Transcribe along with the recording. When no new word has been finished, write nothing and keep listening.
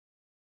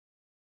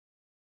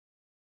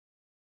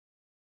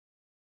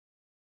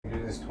You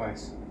do this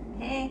twice.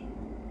 Hey,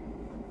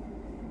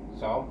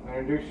 So,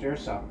 introduce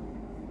yourself.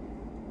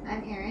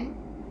 I'm Erin.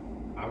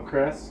 I'm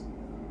Chris,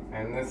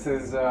 and this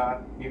is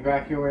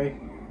Evacuee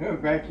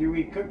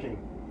Cooking.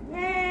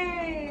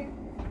 Yay!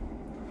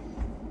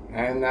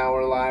 And now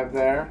we're live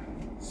there.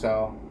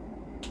 So,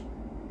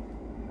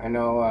 I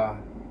know.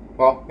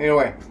 Well,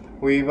 anyway,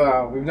 we've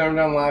never done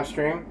a live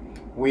stream.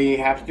 We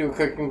have to do a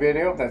cooking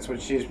video. That's what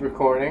she's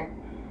recording.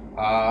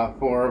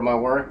 For my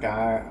work,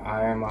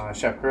 I'm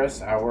Chef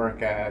Chris. I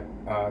work at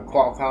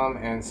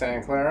Qualcomm in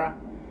Santa Clara.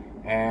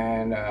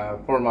 And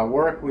for my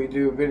work, we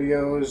do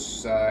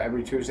videos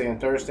every Tuesday and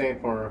Thursday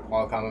for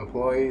Qualcomm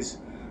employees.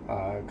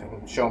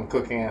 Show them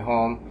cooking at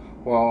home.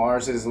 Well,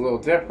 ours is a little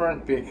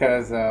different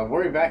because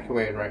we're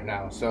evacuated right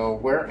now. So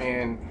we're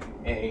in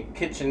a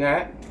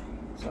kitchenette.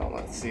 So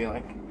let's see,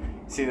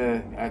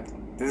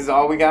 this is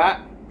all we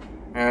got.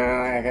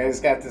 And I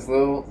just got this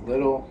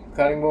little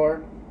cutting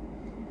board.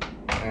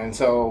 And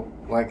so,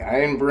 I got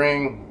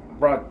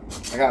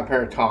a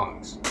pair of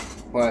tongs.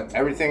 But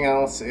everything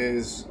else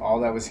is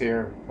all that was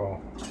here.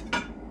 Well,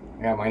 I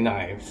got my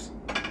knives.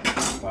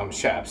 Well, I'm a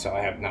chef, so I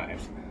have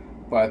knives.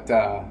 But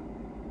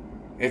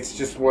it's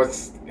just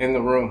what's in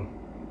the room.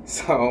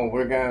 So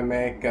we're gonna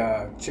make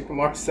chicken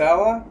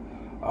marsala,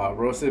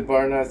 roasted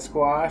butternut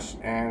squash,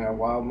 and a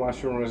wild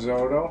mushroom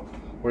risotto.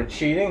 We're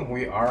cheating.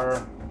 We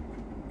are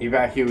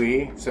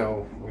evacuee,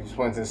 so we just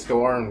went to the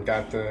store and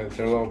got their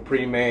little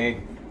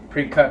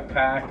pre-cut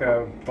pack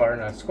of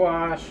butternut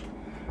squash,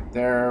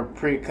 their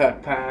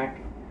pre-cut pack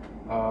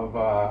of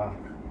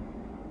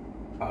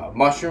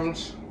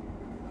mushrooms,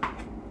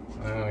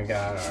 and we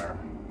got our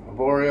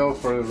arborio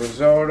for the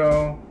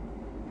risotto,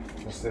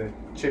 just the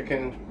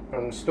chicken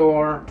from the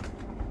store,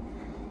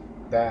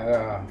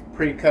 that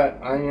pre-cut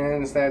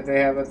onions that they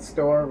have at the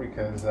store,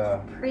 because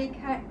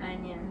Pre-cut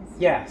onions.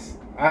 yes,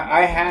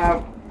 I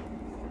have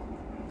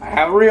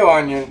a real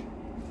onion,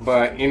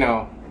 but you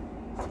know,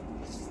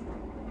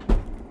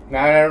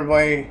 not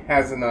everybody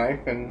has a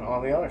knife and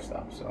all the other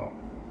stuff, so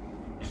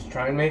just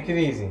try and make it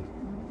easy.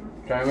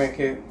 Try and make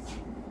it.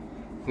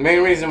 The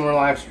main reason we're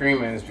live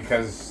streaming is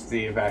because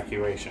the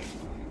evacuation,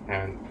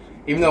 and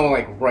even though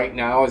right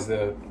now is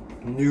the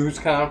news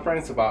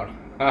conference about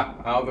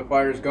how the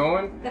fire's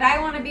going, That I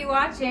want to be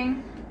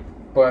watching.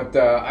 but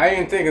I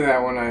didn't think of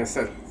that when I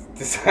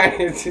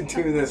decided to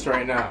do this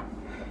right now.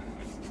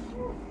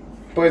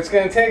 But it's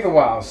going to take a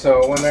while,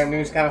 so when that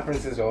news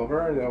conference is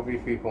over, there'll be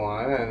people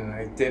on, and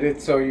I did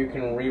it so you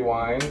can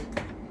rewind.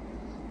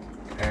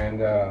 And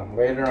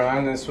later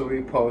on, this will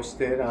be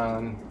posted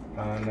on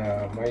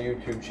my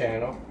YouTube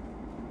channel.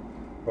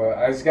 But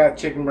I just got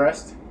chicken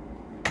breast.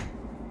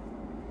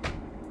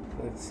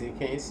 Let's see,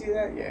 can you see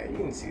that? Yeah, you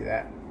can see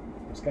that.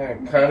 Just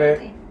going to cut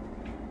it,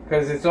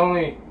 because it's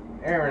only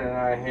Erin and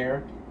I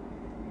here.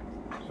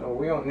 So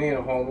we don't need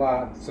a whole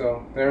lot.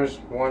 So there's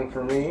one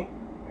for me.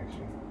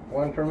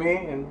 One for me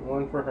and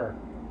one for her.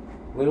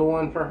 Little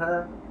one for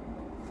her,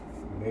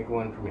 big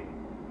one for me.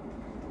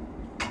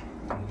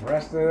 And the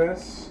rest of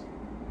this,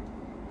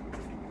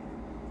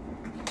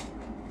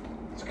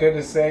 it's good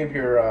to save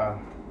your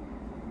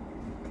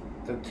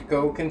the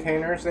to-go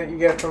containers that you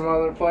get from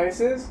other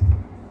places,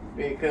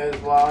 because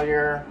while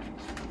you're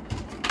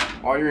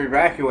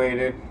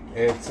evacuated,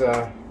 it's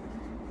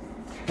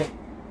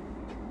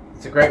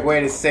it's a great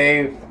way to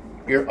save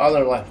your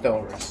other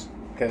leftovers,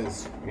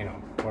 because you know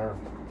we're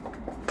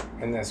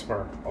in this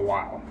for a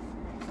while.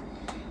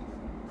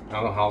 I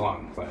don't know how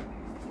long, but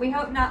We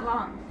hope not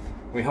long.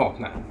 we hope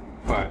not.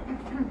 But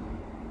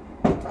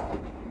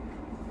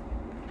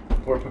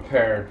we're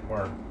prepared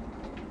for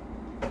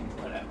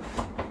whatever.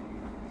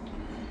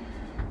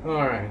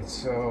 Alright,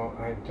 so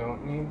I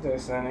don't need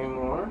this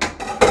anymore.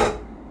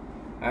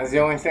 That's the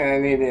only thing I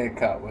needed to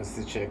cut was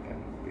the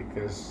chicken,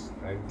 because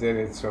I did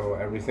it so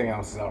everything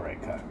else is already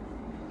cut.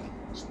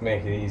 Just to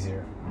make it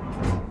easier.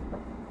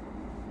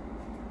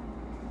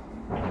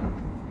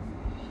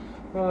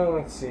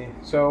 Let's see.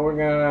 So we're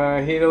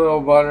gonna heat a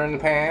little butter in the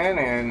pan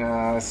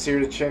and sear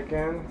the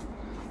chicken.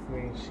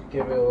 We should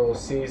give it a little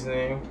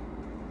seasoning.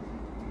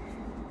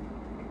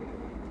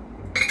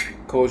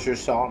 Kosher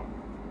salt.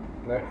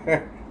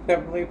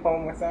 Never leave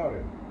home without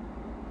it.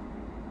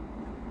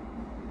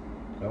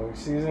 So we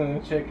season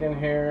the chicken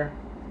here.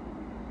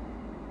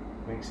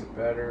 Makes it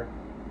better.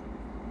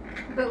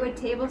 But would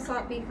table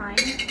salt be fine?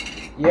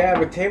 Yeah,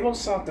 but table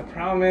salt, the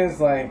problem is,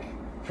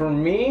 for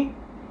me,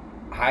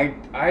 I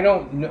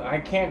don't know, I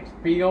can't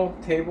feel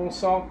table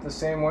salt the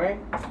same way,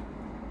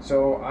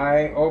 so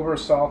I over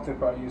salt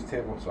if I use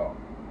table salt.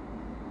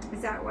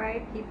 Is that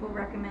why people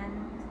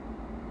recommend?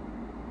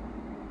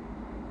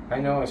 I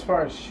know as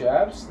far as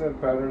chefs, the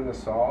better the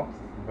salt,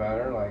 the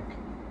better.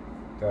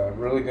 The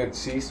really good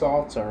sea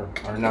salts are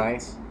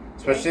nice,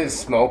 especially the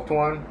smoked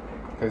one,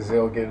 because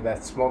they'll give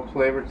that smoked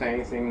flavor to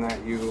anything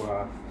that you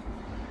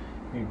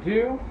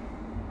do.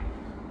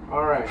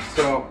 All right,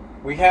 so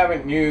we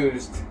haven't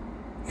used.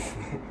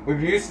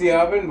 We've used the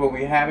oven, but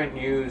we haven't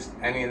used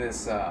any of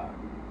this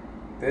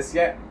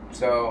yet.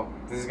 So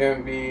this is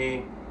gonna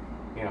be,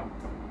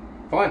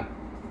 fun.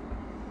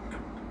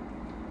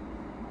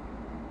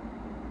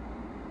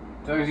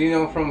 So as you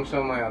know from some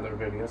of my other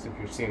videos, if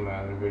you've seen my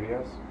other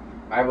videos,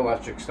 I have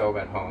electric stove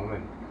at home,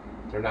 and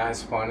they're not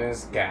as fun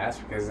as gas,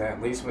 because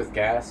at least with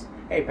gas,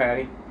 hey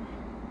Patty,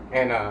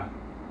 and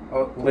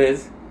oh,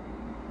 Liz,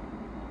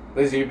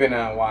 you've been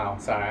on a while.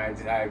 Sorry,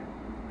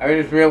 I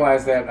just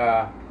realized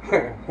that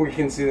we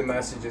can see the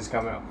messages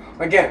come out.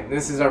 Again,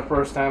 this is our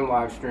first time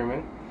live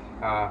streaming.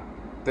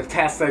 The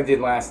test I did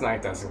last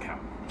night doesn't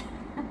count.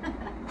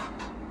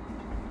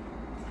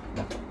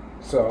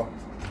 So,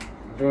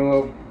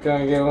 gonna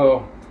get a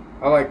little.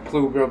 I like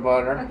Plugra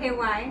butter. Okay,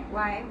 why?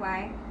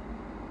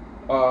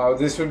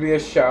 This would be a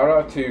shout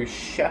out to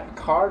Chef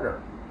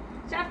Carter.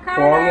 Chef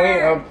Carter!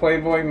 Formerly of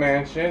Playboy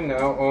Mansion,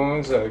 now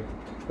owns the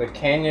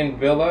Canyon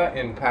Villa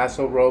in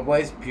Paso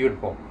Robles.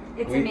 Beautiful.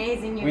 It's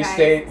amazing, you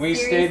guys. We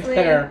stayed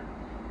there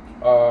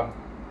about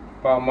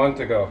a month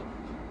ago,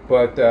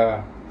 but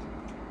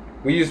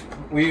we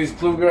use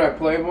Plugra at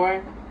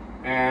Playboy,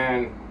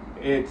 and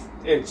it's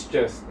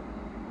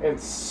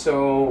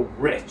so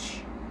rich,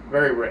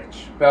 very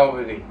rich,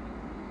 velvety.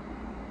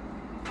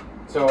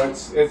 So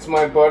it's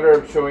my butter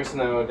of choice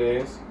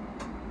nowadays.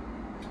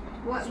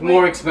 It's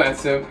more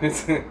expensive.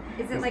 Is it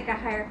like a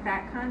higher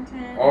fat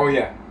content? Oh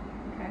yeah.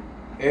 Okay.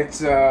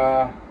 It's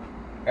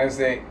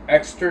as a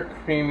extra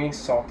creamy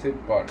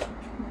salted butter.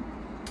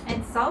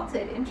 And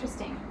salted,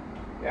 interesting.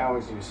 Yeah, I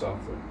always use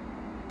salted.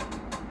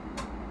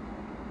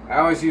 I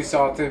always use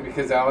salted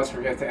because I always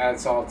forget to add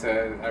salt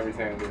to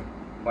everything I do,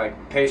 like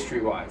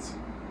pastry wise.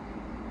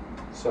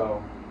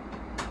 So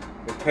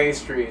with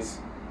pastries,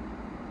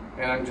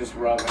 and I'm just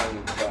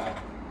rubbing the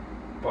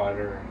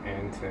butter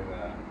into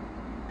the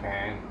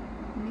pan.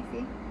 Let me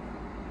see.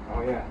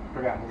 Oh yeah,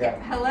 forgot.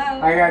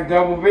 Hello. I got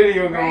double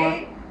video going.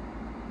 Right?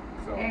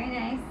 So, Very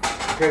nice.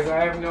 because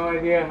I have no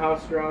idea how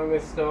strong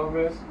this stove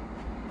is,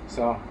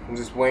 so I'm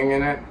just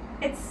winging it.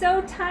 It's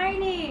so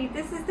tiny.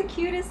 This is the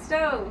cutest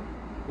stove.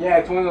 Yeah,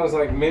 it's one of those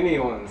like mini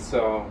ones,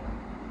 so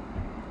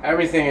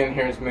everything in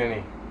here is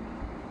mini.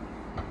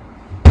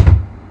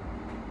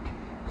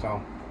 So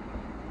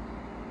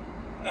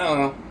I don't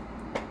know.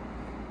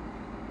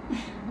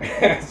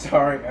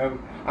 Sorry,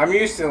 I'm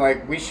used to,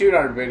 like, we shoot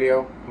our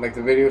video, like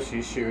the video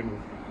she's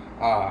shooting,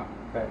 that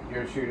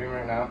you're shooting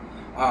right now.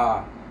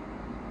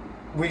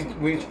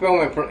 We film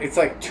it for, it's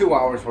like 2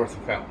 hours worth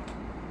of film,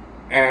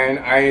 and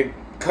I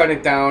cut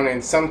it down,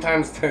 and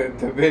sometimes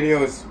the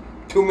video is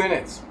 2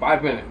 minutes,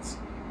 5 minutes,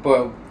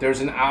 but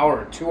there's an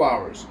hour, 2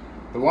 hours.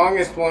 The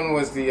longest one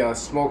was the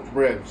smoked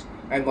ribs.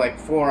 I had like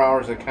 4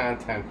 hours of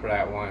content for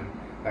that one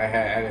that I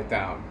had to edit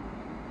down.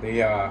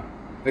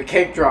 The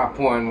cake drop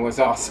one was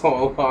also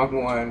a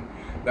long one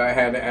that I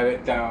had to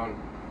edit down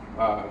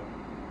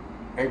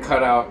and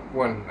cut out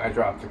when I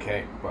dropped the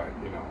cake, but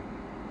you know,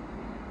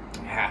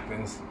 it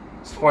happens.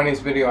 It's the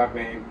funniest video I've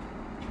made.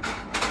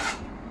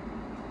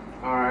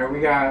 Alright,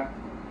 we got,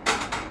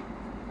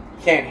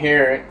 you can't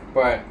hear it,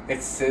 but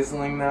it's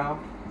sizzling now.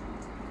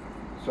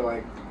 So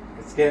like,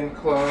 it's getting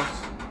close.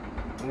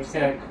 I'm just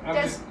gonna,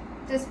 Does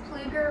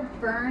Plugra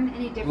burn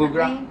any differently?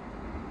 Plugra?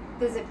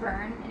 Does it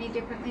burn any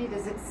differently?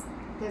 Does it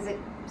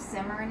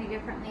simmer any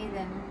differently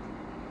than?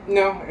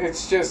 No,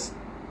 it's just,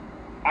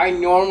 I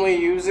normally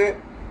use it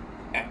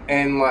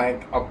in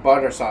like a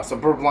butter sauce, a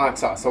beurre blanc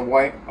sauce, a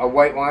white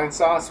wine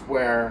sauce,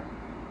 where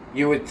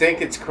you would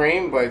think it's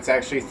cream, but it's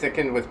actually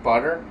thickened with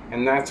butter,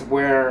 and that's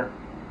where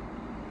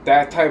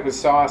that type of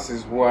sauce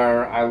is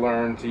where I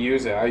learned to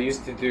use it. I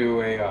used to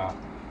do a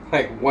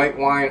like white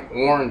wine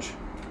orange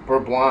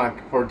beurre blanc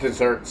for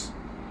desserts.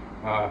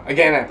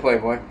 Again at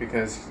Playboy,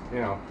 because you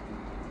know,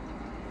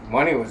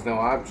 money was no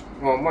object.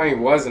 Well, money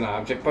was an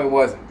object, but it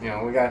wasn't. You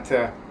know, we got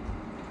to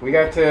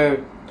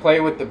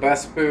play with the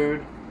best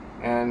food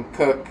and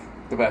cook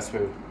the best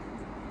food.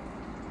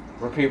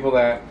 We're people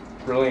that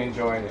really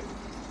enjoyed it.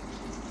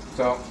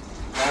 So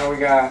now we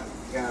got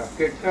a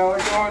good color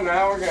going.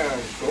 Now we're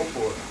gonna go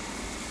for it.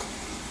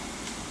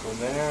 Go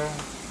there.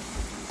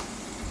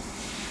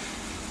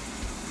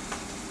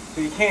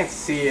 So you can't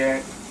see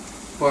it,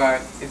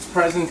 but it's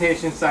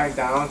presentation side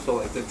down. So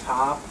like the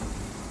top,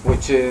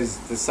 which is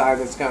the side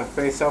that's gonna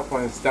face up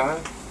when it's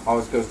done,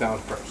 always goes down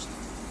first.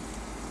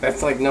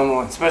 That's like number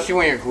one, especially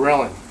when you're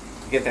grilling.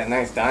 You get that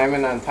nice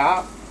diamond on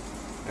top,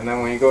 and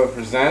then when you go to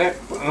present it,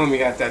 boom, you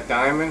got that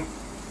diamond.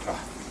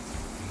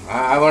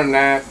 I learned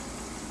that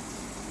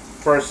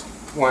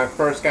when I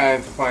first got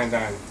into fine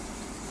dining.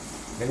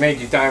 They made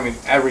you diamond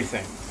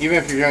everything. Even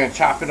if you're gonna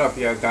chop it up,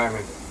 you have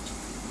diamond.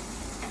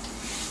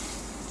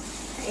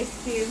 Ice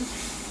cube.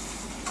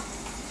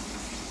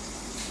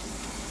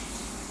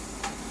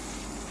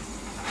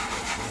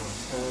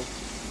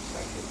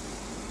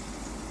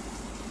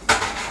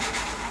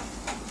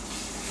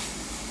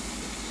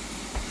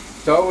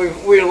 So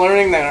we're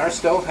learning that our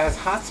stove has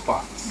hot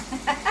spots.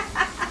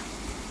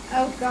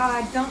 Oh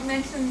God, don't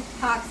mention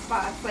hot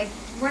spots. Like,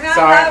 we're not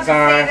allowed to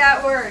say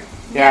that word.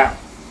 Yeah.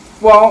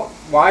 Well,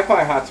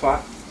 Wi-Fi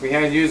hotspot. We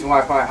had to use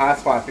Wi-Fi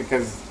hotspot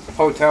because the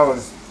hotel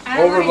is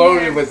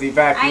overloaded with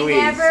evacuees.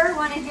 I never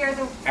want to hear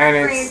the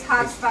phrase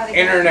hotspot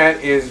again.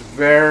 Internet is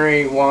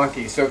very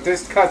wonky. So if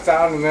this cuts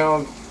out in the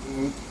middle,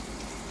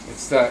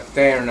 It's the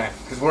internet,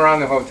 because we're on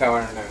the hotel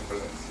internet for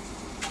this.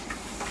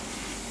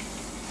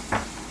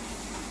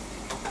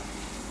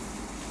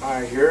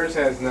 Alright, yours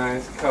has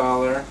nice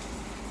color.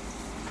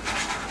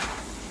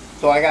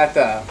 So I got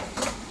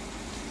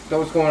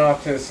those going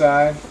off to the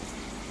side.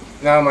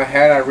 Now in my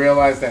head I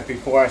realized that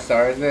before I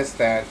started this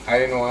that I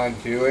didn't want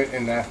to do it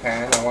in that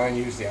pan. I want to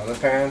use the other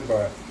pan,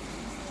 but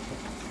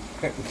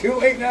too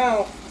late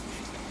now.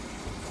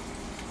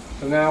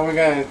 So now we're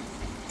going to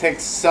take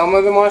some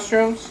of the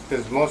mushrooms,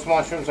 because most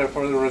mushrooms are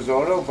for the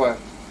risotto, but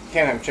you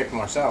can't have chicken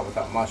marsala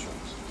without mushrooms.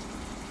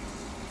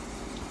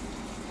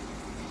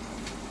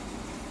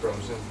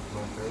 Frozen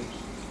mushrooms.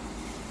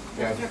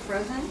 Yeah. Those are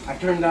frozen? I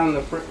turned down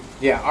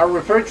the our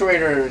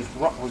refrigerator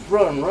was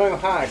running real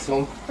high,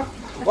 so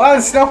a lot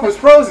of stuff was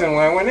frozen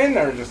when I went in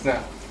there just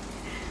now.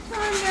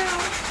 Oh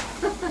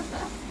no.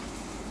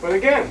 But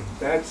again,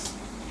 that's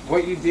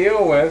what you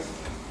deal with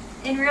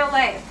in real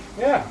life.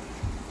 Yeah.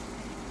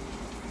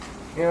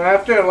 You know,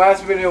 after the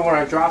last video where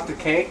I dropped the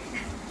cake,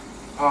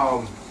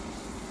 I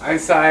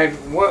decided,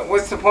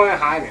 what's the point of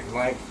hiding?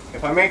 Like,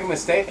 if I make a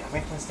mistake, I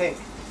make a mistake.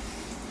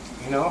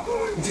 You know?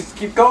 Just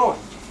keep going.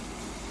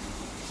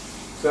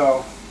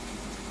 So,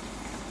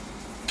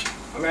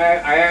 I mean,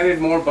 I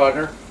added more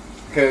butter,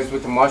 because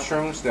with the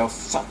mushrooms, they'll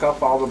suck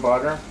up all the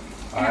butter.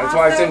 That's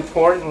why it's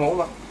important,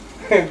 hold on.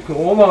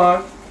 Hold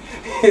on.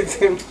 It's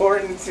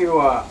important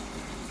to,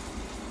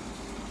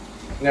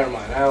 never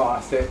mind, I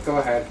lost it. Go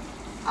ahead.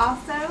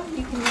 Also,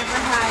 you can never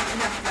have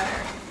enough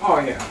butter. Oh,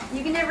 yeah.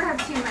 You can never have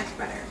too much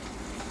butter.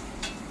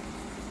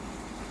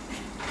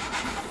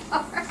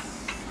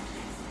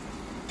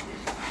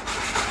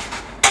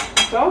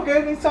 It's all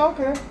good, it's all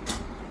good.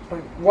 But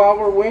while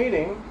we're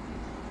waiting,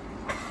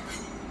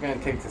 we're going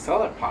to take this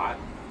other pot.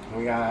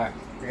 We got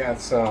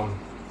some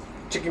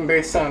chicken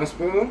based on a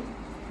spoon.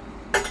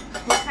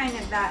 What kind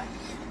of that?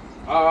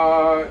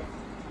 Well,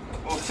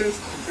 since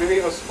the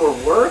video's for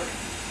work,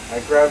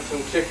 I grabbed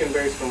some chicken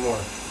based from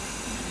work.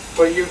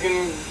 But you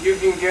can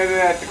get it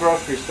at the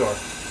grocery store.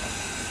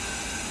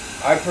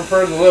 I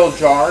prefer the little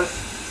jars.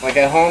 Like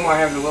at home, I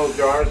have the little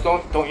jars.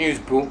 Don't use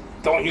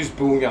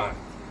bouillon.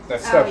 That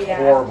stuff's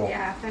horrible.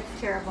 Yeah,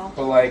 that's terrible.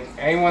 But like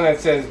anyone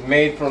that says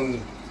made from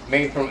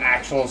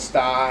actual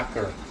stock,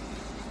 or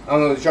I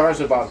don't know, the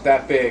jars are about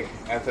that big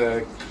at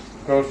the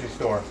grocery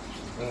store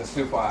in the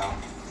soup aisle.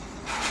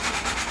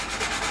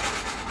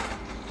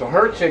 So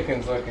her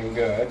chicken's looking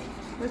good.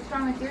 What's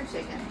wrong with your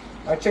chicken?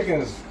 My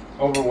chicken's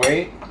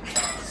overweight.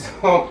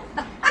 So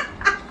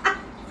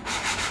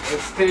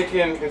it's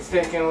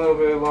taking a little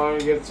bit longer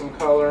to get some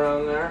color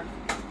on there.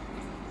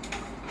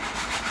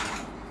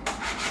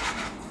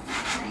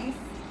 Nice.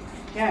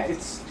 Yeah,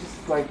 it's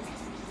just like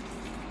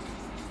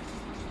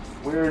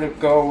where to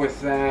go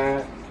with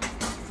that.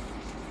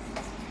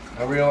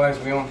 I realized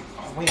we don't.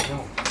 Oh wait,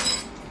 no.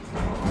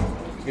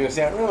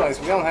 I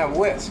realized we don't have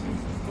whisk.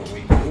 But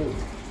we do.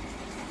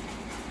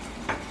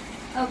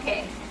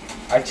 Okay.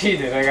 I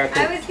cheated. I got.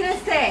 I was gonna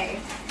say.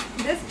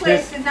 This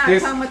place did not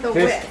come with a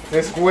whisk.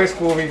 This whisk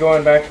will be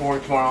going back to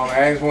work tomorrow.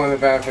 That is one of the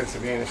benefits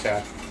of being a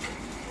chef.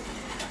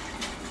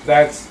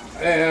 That's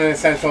an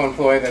essential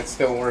employee that's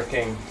still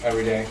working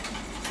every day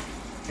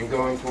and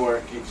going to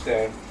work each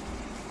day.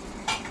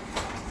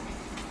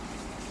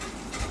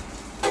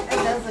 That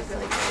does look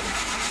really good.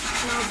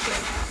 Smells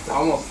good. It's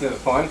almost to the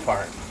fun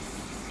part.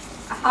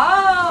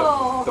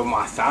 Oh! The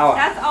marsala.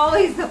 That's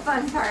always the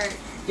fun part.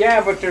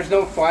 Yeah, but there's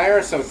no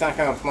fire, so it's not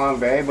going to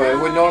flambe, but it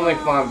would normally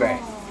flambe.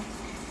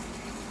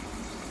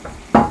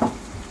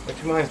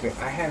 Which reminds me,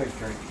 I had a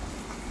drink.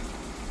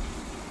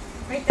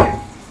 Right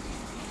there.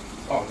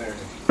 Oh, there it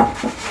is.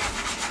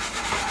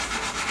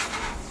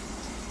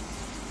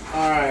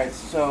 Alright,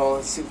 so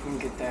let's see if we can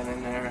get that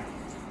in there.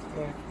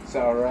 Yeah, it's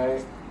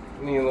alright.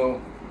 Need a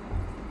little.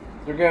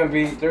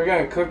 They're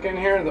gonna cook in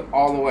here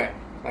all the way.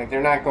 Like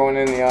they're not going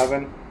in the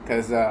oven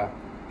because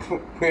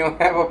we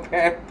don't have a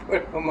pan to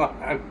put them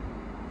on.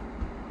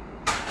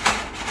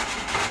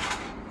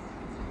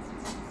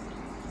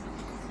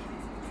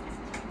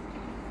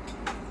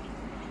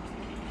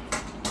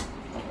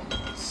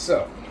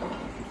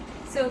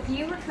 So if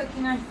you were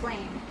cooking on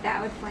flame,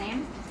 that would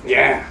flame?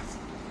 Yeah.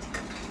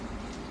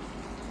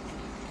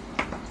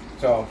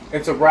 So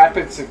it's a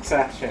rapid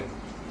succession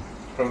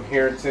from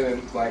here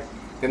to like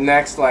the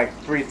next like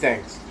 3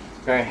 things.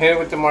 We're gonna hit it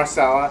with the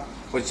marsala,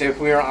 which if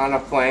we were on a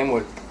flame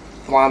would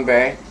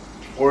flambe,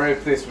 or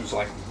if this was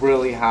like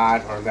really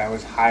hot or that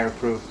was higher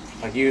proof,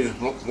 like use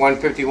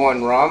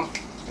 151 rum,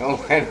 it'll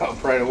light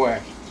up right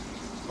away.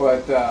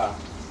 But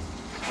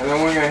and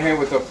then we're gonna hit it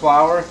with the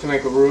flour to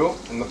make a roux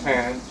in the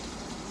pan.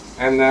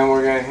 And then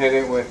we're going to hit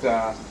it with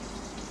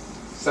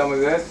some of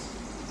this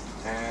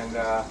and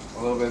a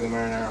little bit of the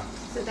marinara.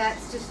 So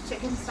that's just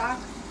chicken stock?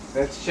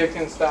 That's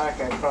chicken stock.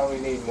 I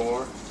probably need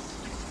more.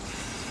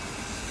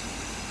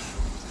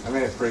 I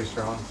made it pretty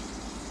strong.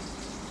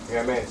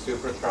 Yeah, I made it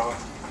super strong.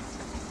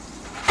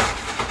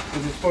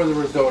 This is for the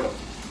risotto.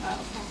 Oh,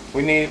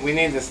 okay. We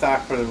need the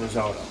stock for the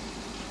risotto.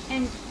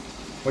 And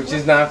which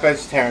is not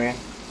vegetarian.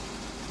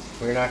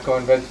 We're not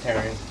going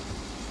vegetarian.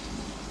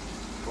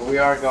 But we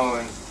are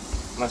going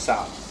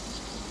Marsala.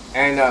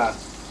 And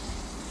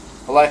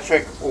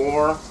electric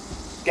or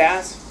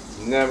gas,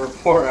 never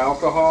pour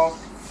alcohol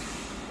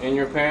in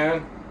your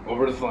pan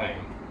over the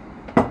flame.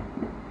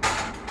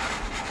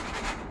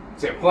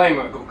 See a flame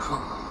would go,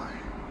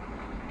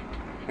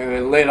 and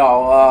it lit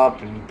all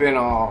up and been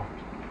all.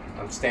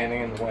 I'm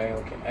standing in the way.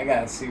 Okay, I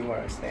gotta see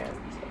where I stand.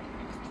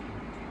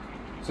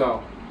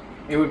 So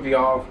it would be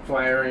all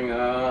firing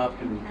up.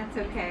 And, that's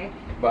okay.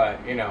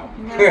 But you know,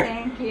 no,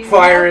 thank you.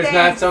 Fire no, is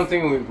not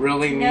something we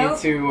really nope.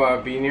 need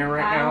to be near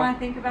right now. I don't want to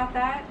think about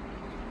that.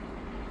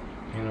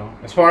 You know,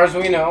 as far as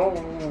we know,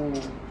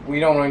 we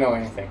don't really know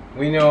anything.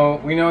 We know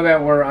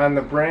that we're on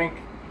the brink,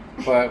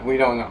 but we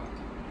don't know.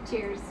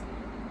 Cheers.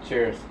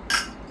 Cheers.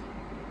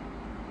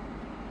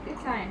 Good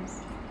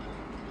times.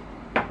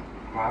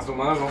 Mazel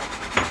mazel.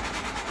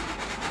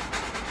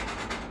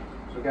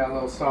 So we got a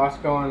little sauce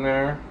going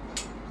there.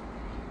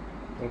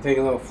 Gonna take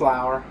a little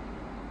flour.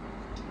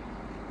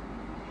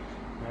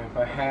 And if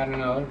I had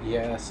another,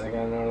 yes, I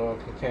got another little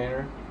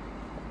container.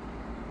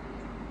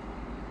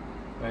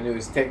 What I do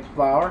is take the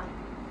flour.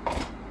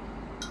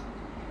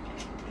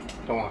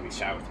 Don't want to be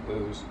shy with the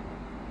booze.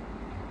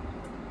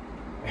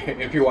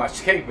 If you watched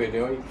the cake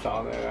video, you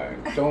saw that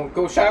I don't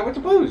go shy with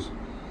the booze.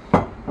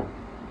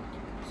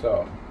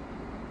 So,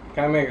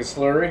 kind of make a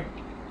slurry.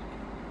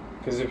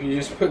 Because if you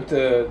just put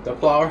the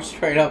flour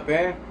straight up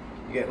in,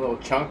 you get little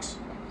chunks.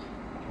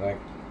 Like,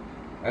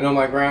 I know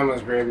my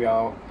grandma's gravy,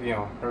 all, you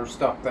know, her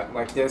stuff that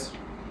like this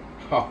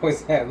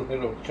always had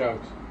little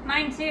chunks.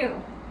 Mine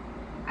too.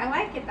 I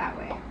like it that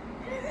way.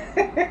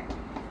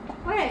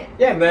 What?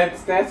 Yeah,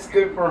 that's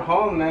good for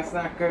home. That's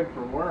not good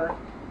for work.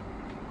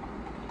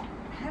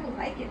 I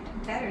like it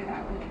better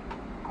that way.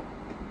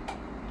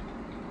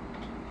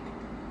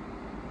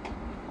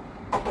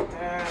 We're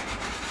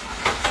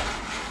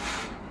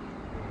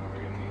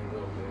gonna need a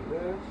little bit of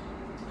this.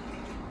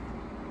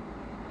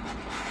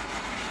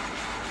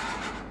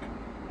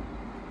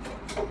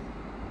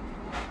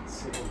 Let's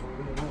see if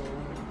we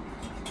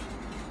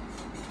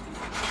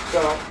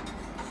So,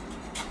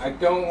 I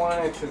don't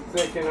want it to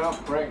thicken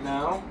up right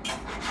now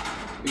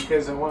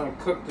because I want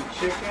to cook the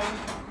chicken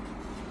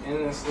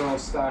in this little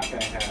stock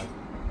I have.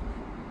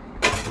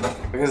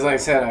 Because like I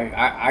said,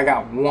 I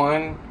got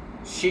one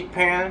sheet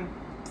pan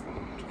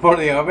for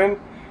the oven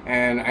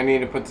and I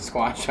need to put the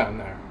squash on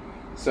there.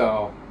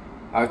 So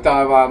I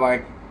thought about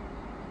like,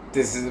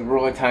 this is a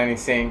really tiny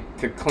thing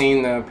to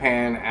clean the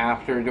pan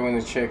after doing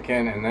the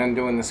chicken and then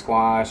doing the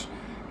squash.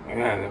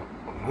 And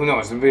who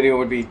knows, the video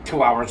would be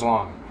 2 hours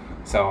long.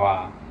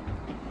 So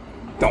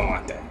don't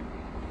want that.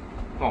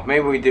 Well,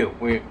 maybe we do.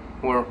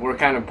 We're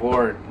kind of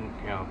bored,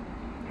 you know.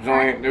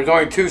 There's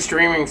only 2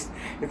 streaming.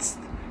 It's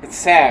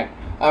sad.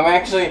 I'm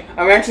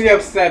actually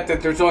upset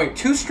that there's only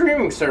 2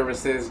 streaming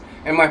services,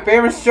 and my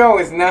favorite show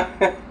is not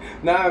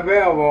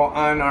available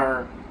on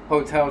our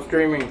hotel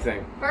streaming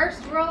thing.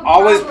 First world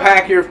Always problems.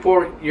 pack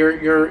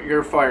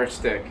your Fire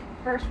Stick.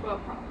 First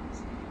world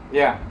problems.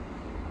 Yeah.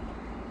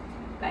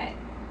 But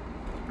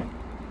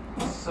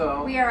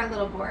so we are a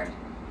little bored.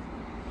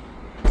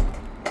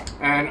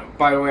 And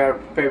by the way, our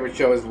favorite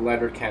show is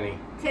Letterkenny.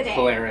 Today. It's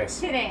hilarious.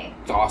 Today.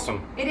 It's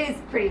awesome. It is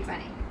pretty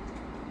funny.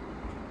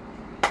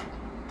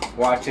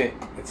 Watch it.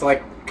 It's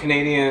like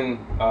Canadian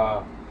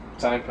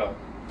Seinfeld.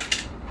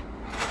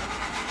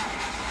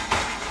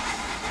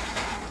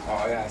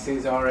 Oh yeah, see,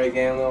 he's already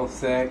getting a little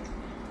sick.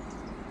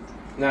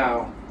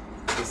 Now,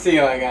 you see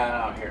what I got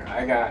out here.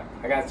 I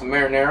got some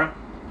marinara,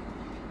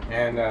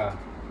 and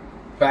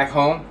back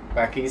home,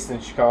 back east in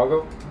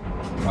Chicago,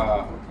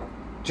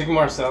 chicken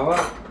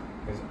Marsala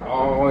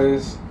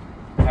always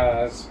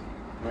has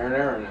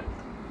marinara in it.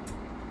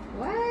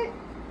 What?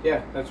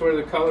 Yeah, that's where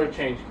the color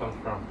change comes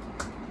from.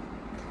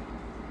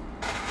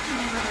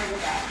 Never heard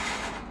of that.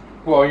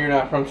 Well, you're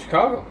not from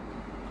Chicago.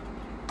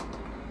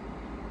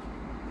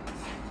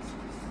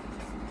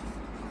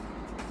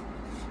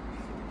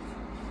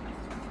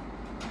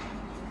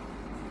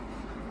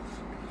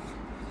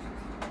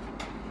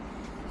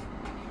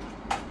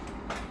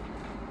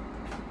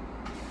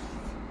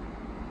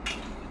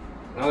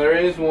 Now there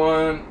is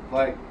one,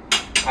 like,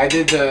 I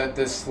did the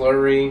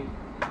slurry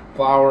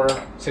flour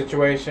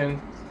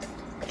situation.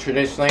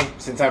 Traditionally,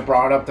 since I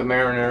brought up the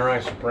marinara, I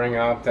should bring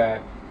up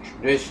that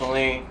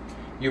traditionally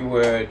you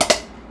would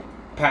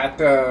pat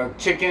the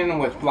chicken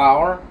with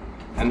flour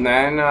and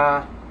then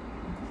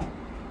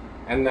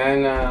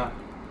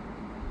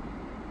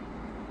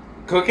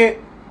cook it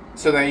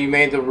so that you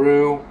made the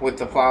roux with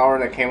the flour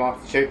that came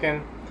off the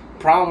chicken.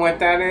 Problem with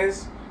that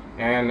is,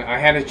 and I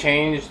had to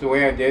change the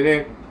way I did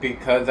it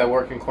because I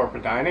work in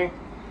corporate dining.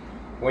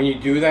 When you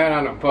do that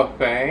on a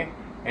buffet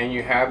and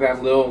you have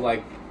that little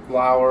like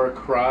flour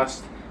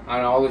crust on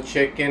all the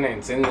chicken and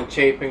it's in the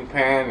chafing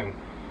pan and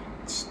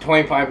it's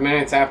 25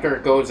 minutes after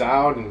it goes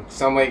out and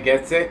somebody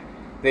gets it,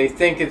 they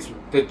think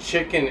the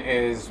chicken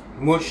is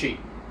mushy,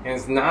 and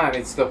it's not.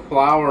 It's the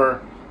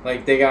flour.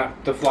 Like, they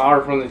got the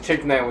flour from the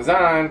chicken that was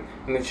on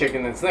and the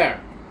chicken that's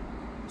there.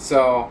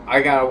 So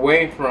I got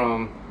away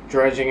from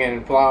dredging it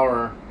in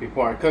flour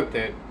before I cooked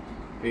it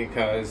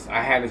because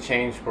I had to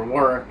change for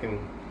work, and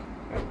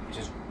I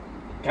just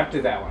kept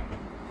it that way.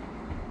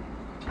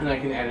 And I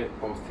can edit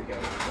both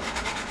together.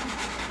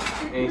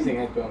 So anything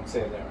I don't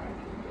say there, I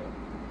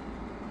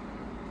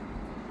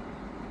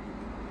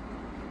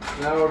can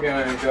do. Now we're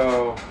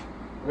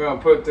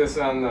gonna put this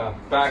on the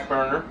back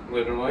burner,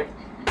 literally.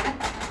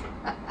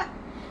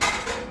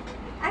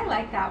 I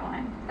like that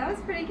one. That was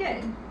pretty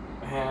good.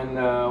 And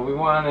we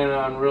want it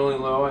on really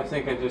low. I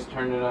think I just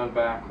turned it on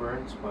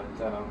backwards, but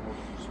we'll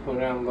just put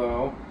it on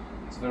low.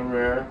 It's the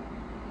rear.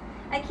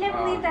 I can't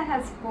believe that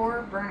has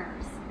 4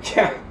 burners.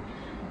 Yeah.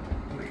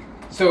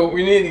 So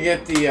we need to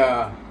get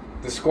the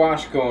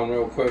squash going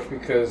real quick,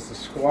 because the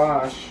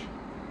squash,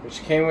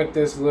 which came with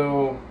this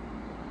little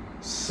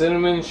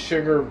cinnamon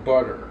sugar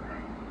butter,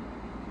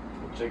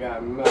 which I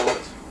got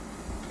melt.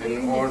 Are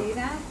you gonna do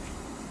that?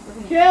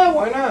 Yeah,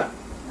 why not?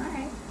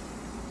 Alright.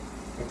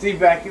 It's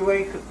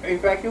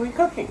Evacuee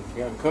Cooking.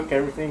 You're gonna cook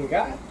everything you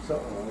got.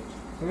 So,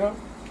 you know,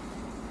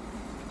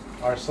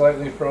 our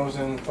slightly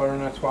frozen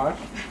butternut squash.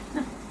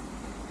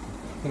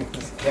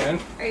 Again.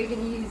 Are you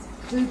gonna use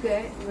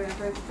Kluga,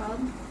 whatever it's called?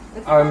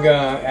 I'm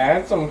gonna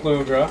add some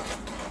Kluga.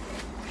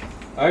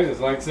 I just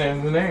like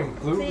saying the name,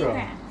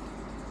 Kluga.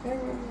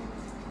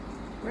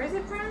 Where's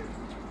it from?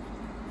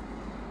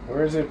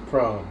 Where's it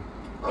from?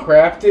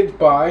 Crafted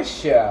by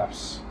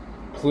chefs.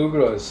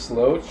 Kluga is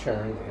slow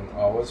churned and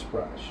always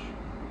fresh.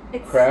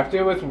 It's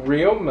crafted with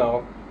real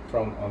milk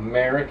from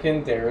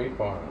American dairy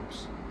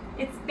farms.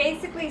 It's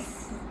basically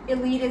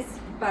elitist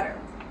butter.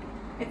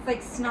 It's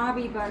like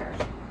snobby butter.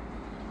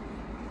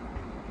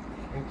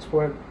 It's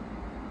what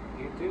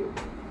you do.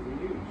 You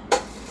use.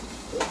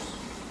 Oops.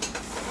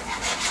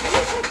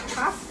 It's like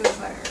Costco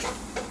butter.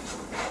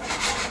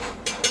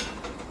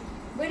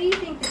 What do you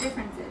think the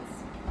difference is?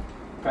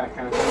 Fat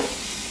content.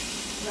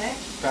 What?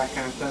 Fat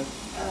content.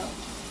 Oh.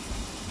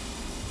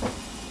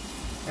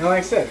 And like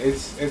I said,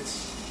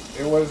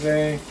 it was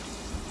a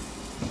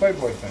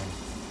Playboy thing.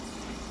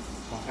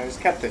 So I just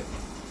kept it.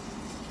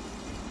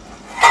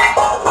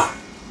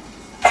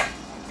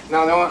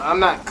 Now, I'm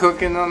not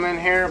cooking them in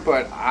here,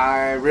 but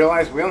I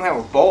realized we don't have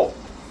a bowl.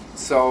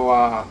 So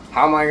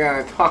how am I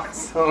going to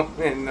toss them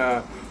in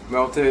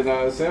melted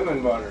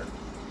cinnamon butter?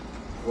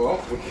 Well,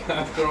 we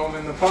got to throw them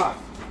in the pot.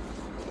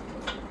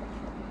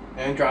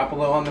 And drop a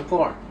little on the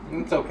floor.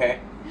 It's okay.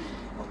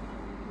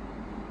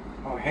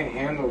 Oh, hey,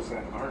 handles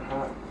that aren't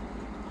hot.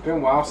 It's been a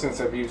while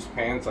since I've used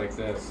pans like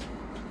this.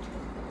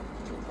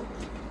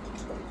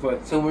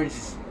 But, so we're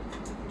just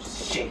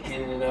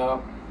shaking it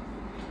up.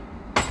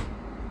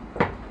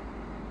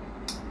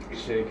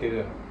 Shake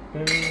it up.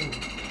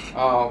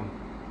 A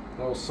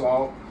little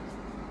salt.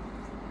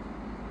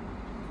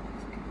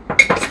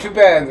 It's too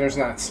bad there's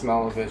not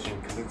smell-o-vision,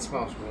 because it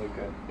smells really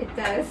good. It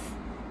does.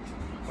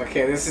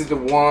 Okay, this is the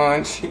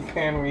one sheet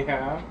pan we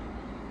have.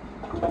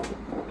 So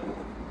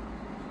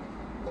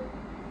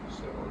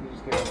we're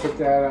just going to put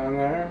that on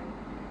there.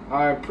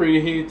 I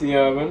preheat the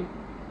oven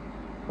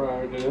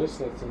prior to this.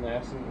 That's a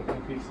nasty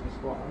looking piece of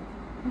squash.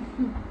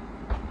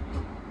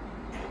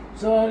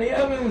 So the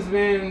oven's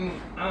been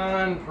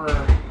on for,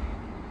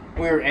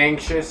 we were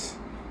anxious,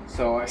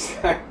 so I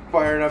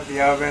fired up the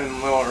oven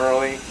a little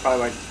early, probably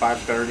like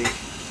 5:30.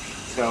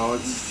 So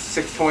it's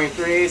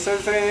 6:23, so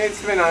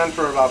it's been on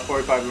for about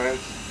 45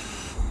 minutes.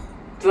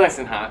 It's nice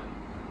and hot.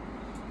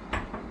 I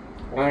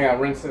gotta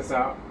rinse this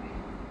out.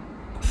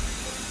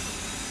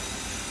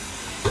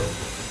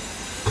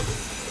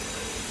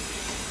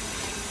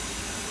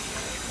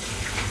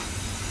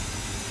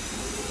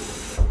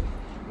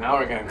 Now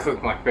we're gonna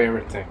cook my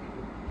favorite thing.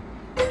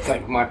 It's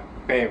like my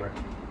favorite.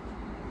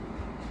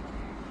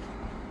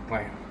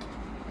 Like,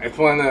 it's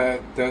one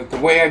of the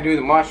way I do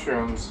the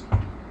mushrooms.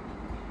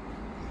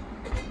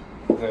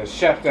 The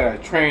chef that I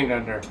trained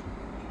under,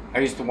 I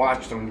used to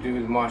watch them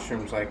do the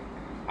mushrooms. Like,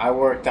 I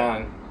worked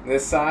on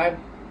this side,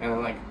 and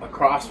then like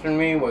across from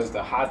me was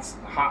the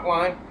hot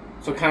line.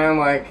 So kind of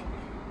like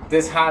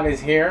this hot is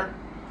here,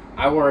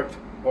 I worked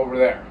over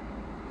there.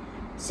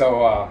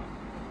 So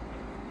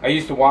I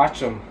used to watch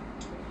them.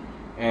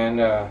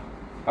 And I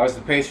was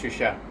the pastry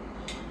chef.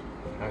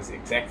 I was the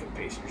executive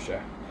pastry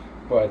chef.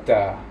 But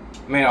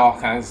made all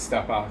kinds of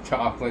stuff out of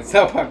chocolate.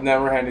 Stuff I've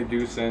never had to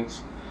do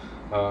since.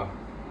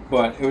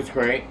 But it was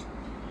great.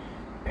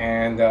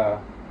 And the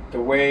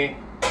way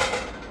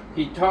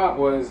he taught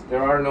was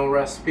there are no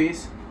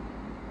recipes.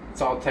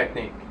 It's all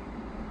technique.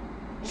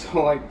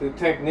 So like the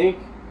technique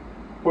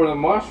for the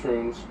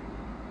mushrooms,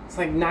 it's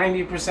like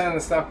 90% of the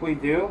stuff we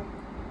do.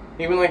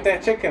 Even like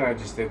that chicken I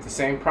just did, the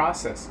same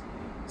process.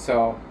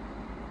 So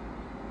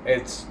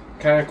it's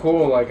kind of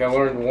cool. Like I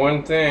learned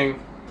one thing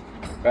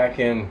back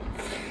in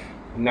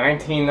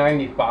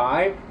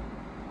 1995,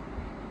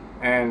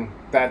 and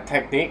that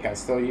technique I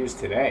still use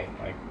today.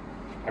 Like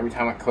every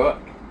time I cook.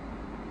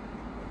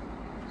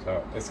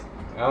 So it's,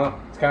 I don't know,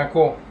 it's kind of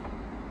cool.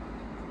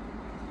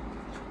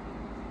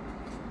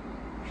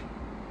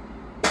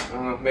 I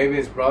don't know, maybe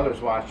his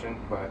brother's watching,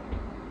 but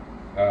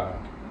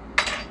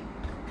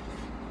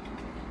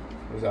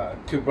there's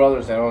 2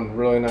 brothers that own a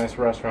really nice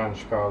restaurant in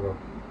Chicago.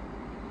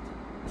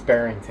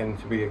 Barrington,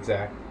 to be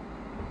exact.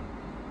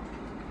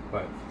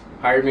 But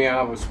hired me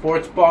out of a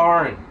sports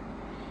bar and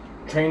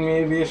trained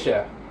me to be a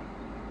chef.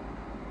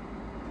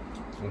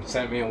 And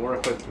sent me to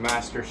work with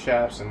master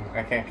chefs, and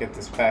I can't get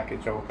this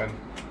package open.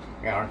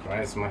 I got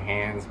arthritis in my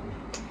hands.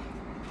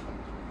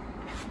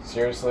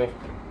 Seriously?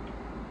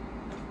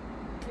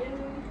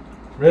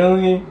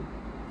 Really?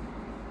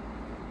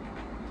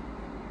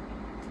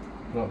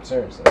 No,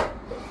 seriously.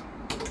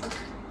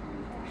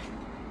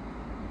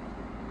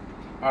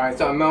 Alright,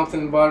 so I'm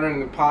melting the butter in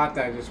the pot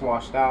that I just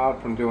washed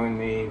out from doing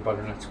the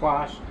butternut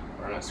squash.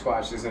 Butternut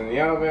squash is in the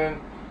oven.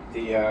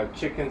 The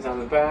chicken's on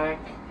the back.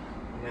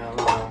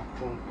 Now,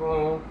 boom,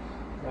 boom.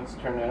 Let's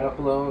turn that up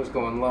a little. It's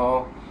going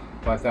low.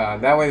 But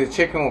that way the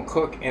chicken will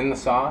cook in the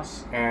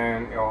sauce,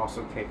 and it'll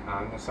also take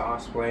on the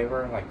sauce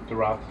flavor, like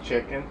throughout the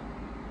chicken.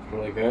 It's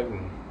really good,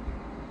 and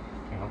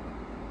you know,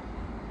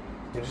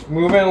 we're just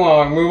moving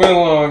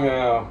along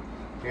now.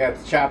 We got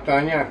the chopped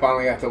onion. I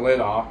finally got the lid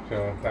off,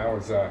 so that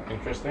was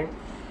interesting.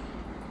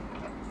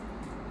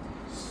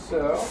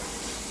 So,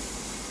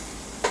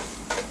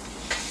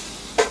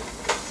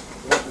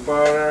 we got the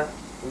butter.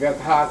 We got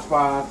the hot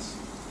spots.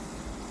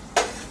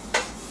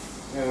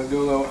 Gonna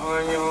do a little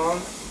onion.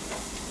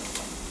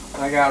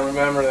 I gotta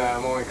remember that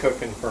I'm only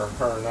cooking for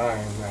her and I,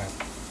 and that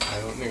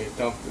I don't need to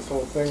dump this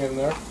whole thing in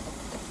there.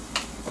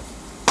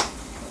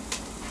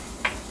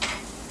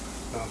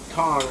 Now,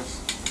 tongs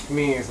to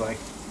me is like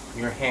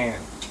your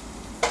hand.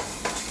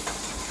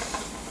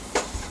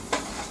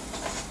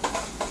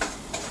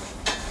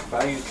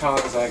 I use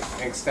tongs like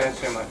an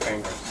extension of my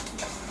fingers.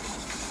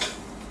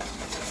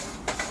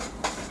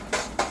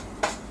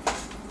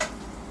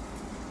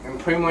 And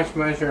pretty much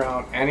measure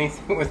out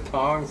anything with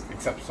tongs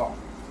except salt.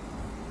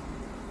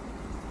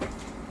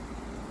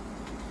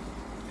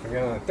 I'm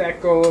gonna let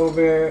that go a little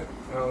bit.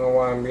 I don't know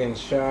why I'm being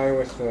shy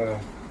with the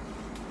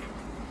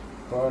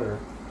butter.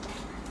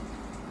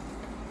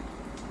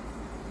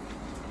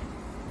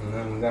 And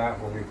then that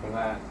will be for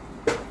that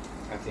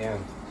at the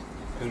end.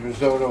 Because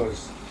risotto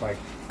is like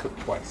cooked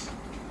twice.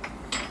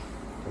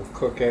 We'll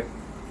cook it.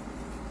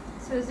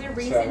 So is there a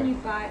reason you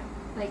bought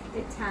like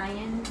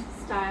Italian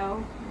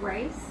style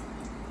rice?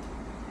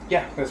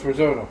 Yeah, that's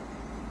risotto.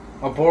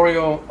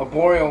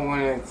 Arborio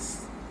when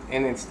it's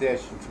in its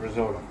dish, it's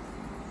risotto.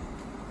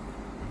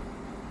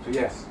 So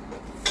yes.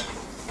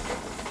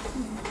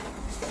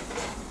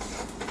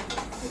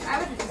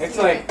 It's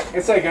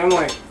like I'm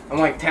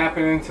like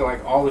tapping into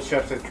like all the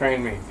chefs that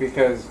trained me,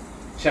 because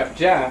Chef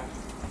Jeff,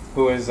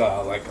 who is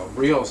like a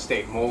real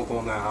estate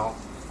mogul now,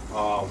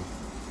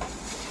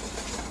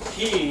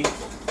 he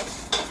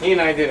and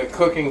I did a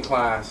cooking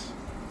class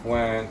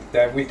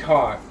that we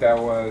taught that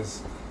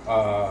was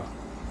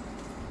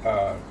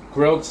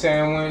grilled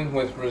salmon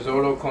with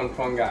risotto con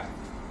fungi.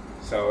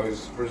 So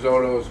it's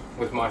risottos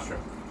with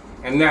mushroom.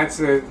 And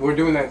we're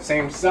doing that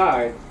same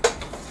side,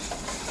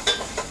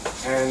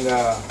 and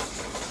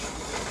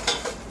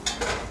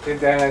did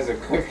that as a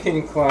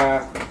cooking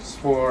class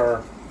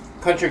for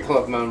country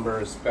club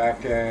members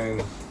back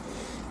in,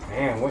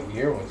 man, what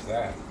year was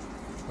that?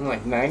 In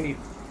like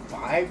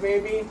 95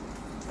 maybe?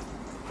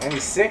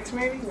 96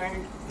 maybe?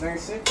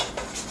 96?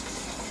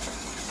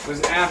 It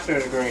was after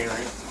the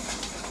greenery.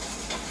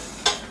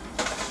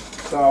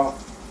 So,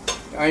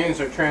 the onions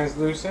are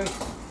translucent.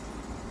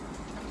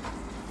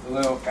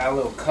 Got a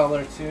little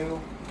color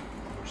too.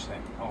 Wish that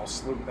all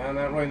slooped down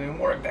that way didn't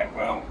work that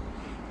well.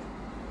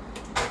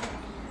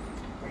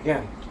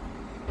 Again,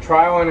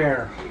 trial and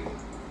error.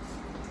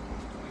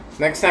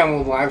 Next time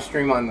we'll live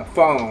stream on the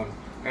phone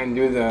and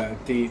do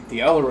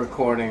the other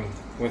recording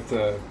with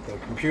the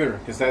computer,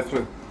 because that's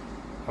what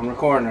I'm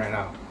recording right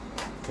now.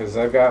 Because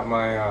I've got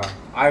my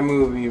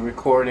iMovie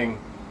recording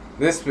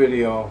this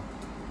video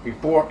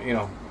before,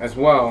 as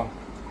well,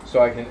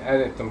 so I can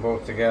edit them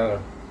both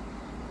together.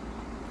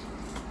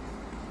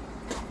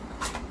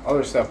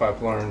 Other stuff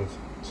I've learned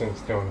since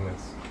doing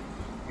this.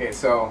 Okay,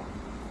 so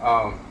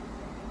I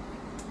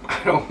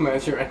don't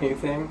measure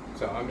anything,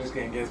 so I'm just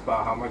gonna guess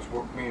about how much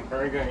me and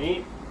her are gonna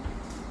eat.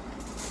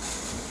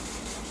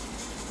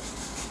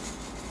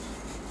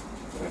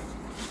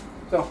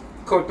 So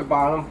coat the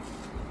bottom,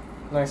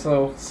 nice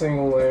little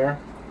single layer.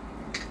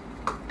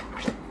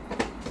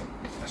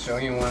 I'll show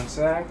you one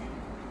sec.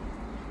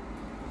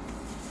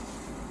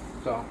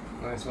 So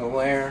nice little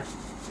layer.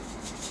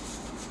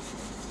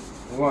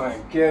 We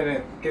want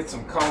to get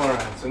some color on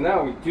it. So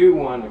now we do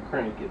want to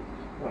crank it.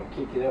 We want to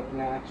kick it up a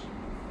notch.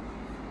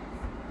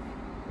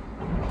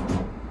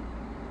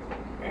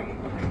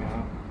 And we'll bring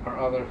out our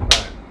other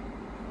friend.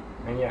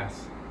 And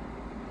yes,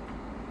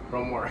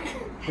 from work.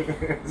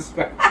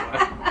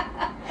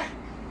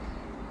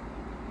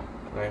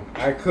 Right.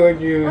 I could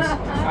use,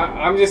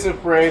 I'm just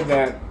afraid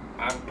that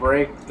I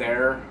break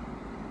their,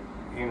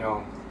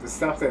 the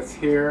stuff that's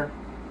here.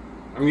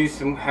 I'm used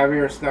to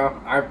heavier stuff.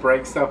 I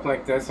break stuff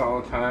like this all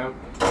the time.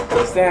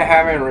 Instead of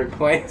having to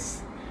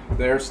replace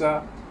their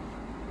stuff.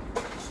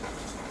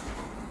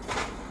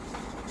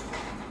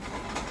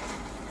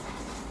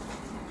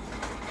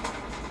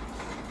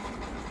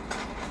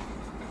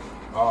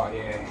 Oh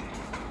yeah.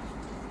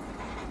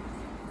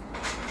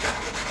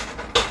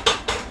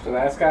 So So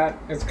that's got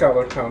its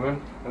color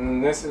coming. And then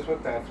this is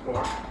what that's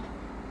for.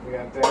 We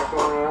got that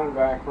going on in the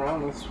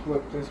background. Let's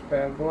flip this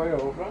bad boy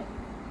over.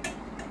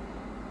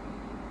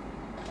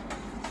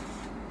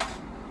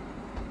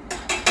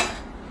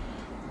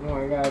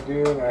 What I gotta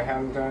do that I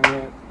haven't done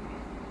yet.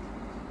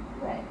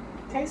 What?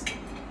 Taste it.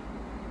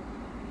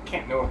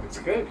 Can't know if it's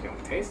good if you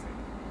don't taste it.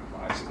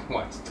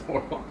 Watch the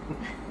door on.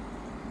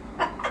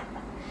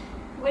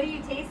 What are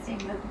you tasting?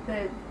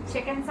 The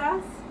chicken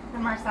sauce? The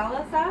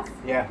Marsala sauce?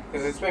 Yeah,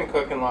 because it's been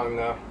cooking long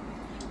enough.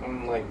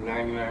 I'm like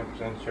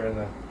 99% sure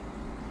that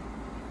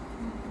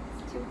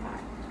It's too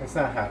hot. it's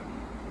not hot.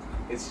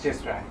 It's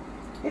just right.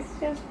 It's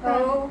just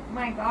right. Oh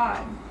my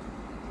god.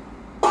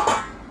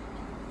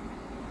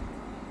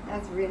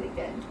 That's really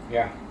good.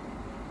 Yeah.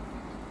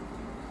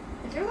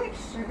 Is there like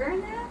sugar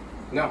in that?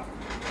 No.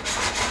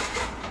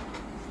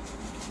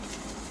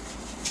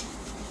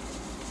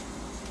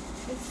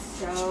 It's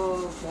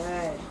so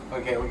good.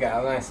 Okay, we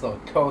got a nice little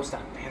toast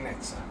on. Man,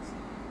 that sucks.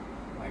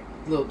 Like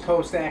little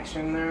toast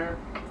action there.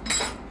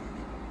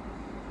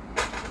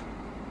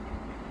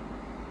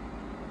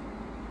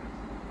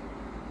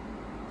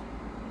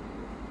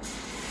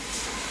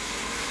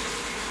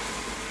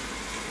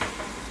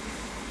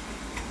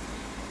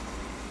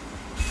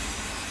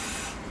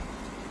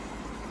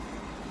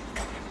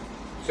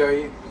 So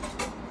you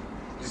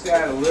just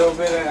add a little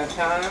bit at a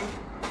time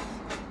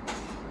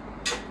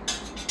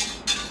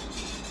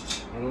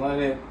and let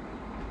it,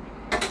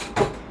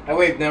 that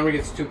way it never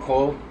gets too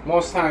cold.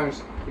 Most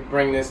times you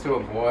bring this to a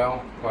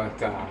boil,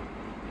 but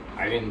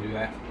I didn't do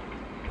that.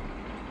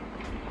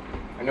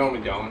 I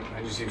normally don't,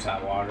 I just use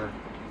hot water.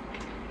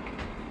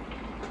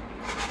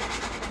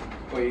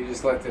 Well, you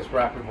just let this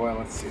rapid boil.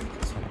 Let's see what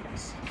this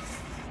makes.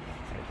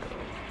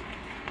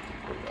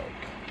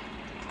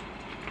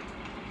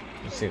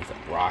 Let's see if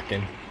it's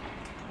rocking.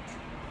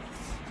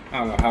 I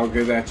don't know how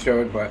good that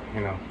showed, but you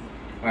know,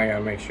 I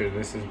gotta make sure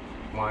this is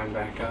lined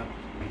back up.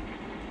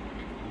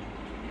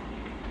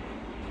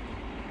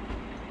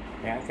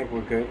 Yeah, I think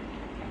we're good.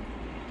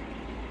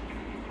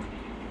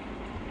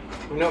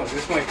 Who knows?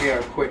 This might be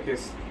our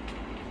quickest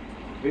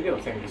video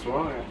thing as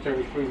well. At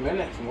 33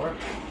 minutes, and we're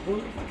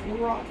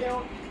rocking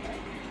out.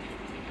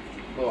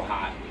 A little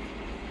hot.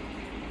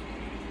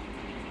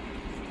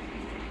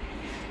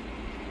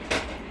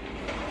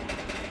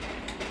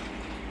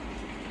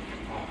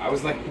 I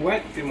was like,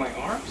 what did my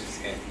arms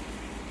just hit?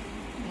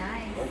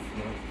 Nice. Look,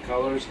 the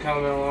color's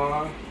coming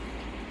along.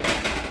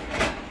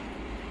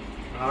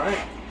 Alright.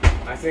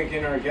 I think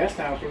in our guest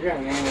house we're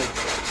gonna need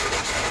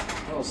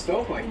a little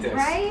stove like this.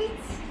 Right?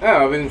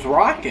 Oh, but it's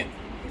rocking.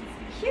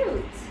 It's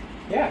cute.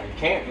 Yeah, it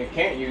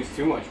can't use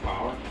too much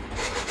power.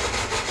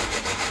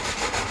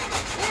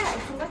 Yeah,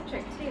 it's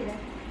electric too.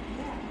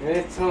 Yeah.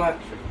 It's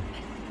electric.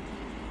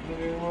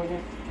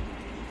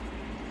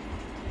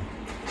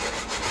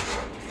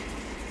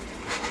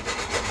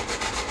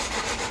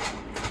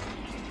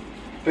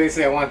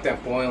 Basically, I want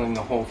that boiling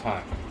the whole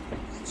time.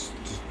 Just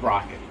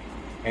rock it.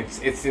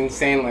 It's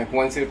insane. Like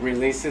once it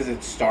releases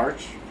its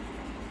starch,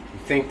 you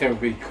think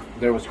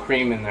there was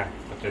cream in there,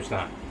 but there's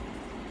not.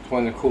 It's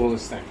one of the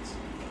coolest things.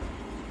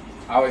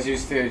 I always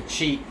used to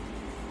cheat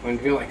when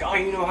people were like, oh,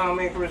 you know how to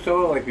make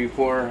risotto? Like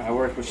before I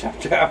worked with Chef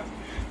Jeff.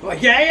 I'm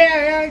like,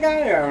 yeah, I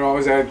got it. I would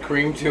always add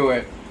cream to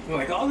it. I'm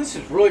like, oh, this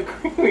is really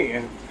creamy.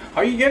 And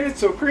how you get it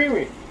so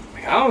creamy?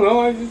 Like, I don't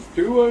know. I just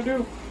do what I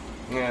do.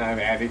 And I've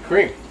added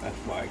cream. That's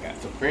why I got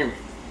so creamy.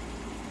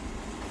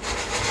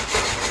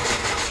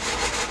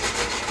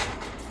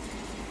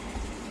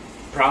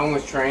 Problem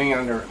with training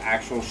under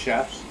actual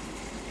chefs,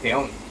 they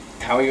don't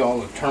tell you all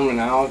the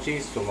terminology.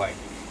 So like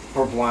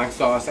for blanc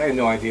sauce, I had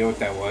no idea what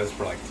that was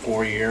for like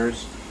 4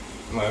 years.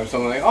 And I was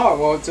something like, oh,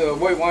 well, it's a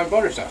white wine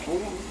butter sauce.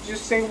 Well,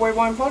 just say white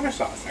wine butter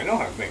sauce. I know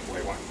how to make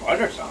white wine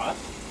butter sauce.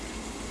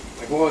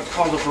 Like, well, it's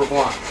called a beurre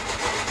blanc.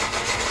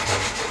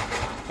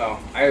 So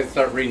I had to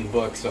start reading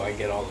books so I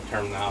get all the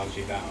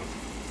terminology down.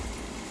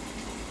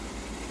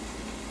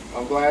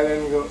 I'm glad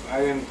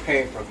I didn't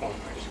pay for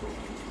culinary school.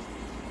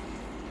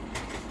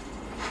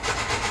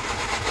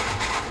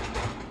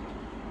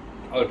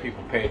 Other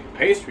people paid for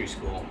pastry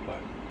school,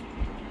 but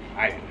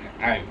I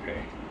didn't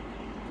pay.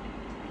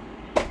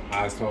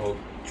 I was told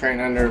train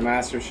under a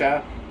master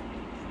chef,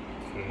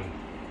 and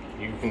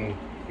you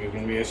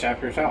can be a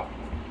chef yourself.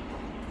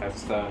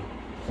 That's the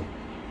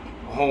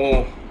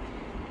whole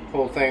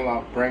thing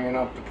about bringing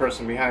up the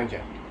person behind you.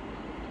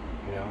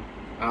 You know,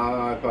 I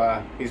don't know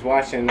if he's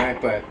watching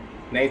tonight, but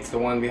Nate's the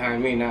one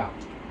behind me now.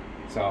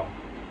 So,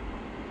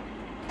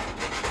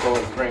 go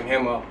and bring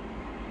him up.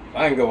 If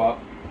I can go up,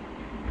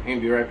 he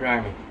can be right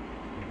behind me.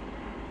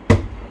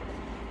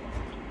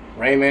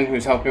 Raymond,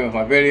 who's helping with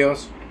my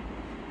videos,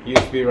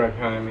 used to be right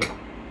behind me,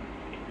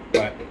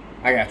 but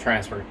I got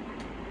transferred.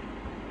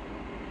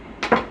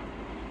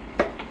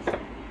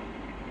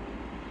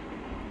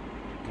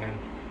 And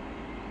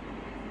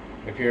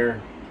if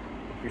you're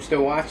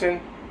still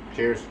watching,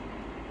 cheers.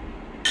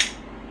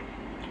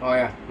 Oh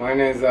yeah, mine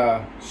is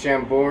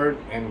Chambord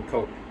and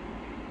Coke,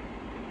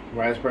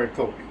 raspberry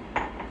Coke.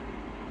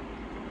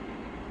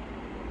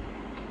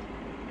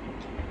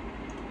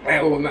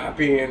 That will not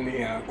be in the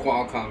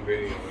Qualcomm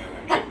video.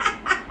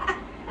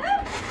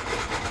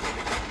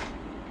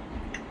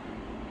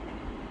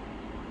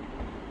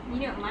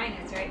 You know what mine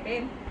is, right,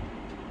 babe?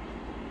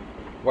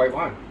 White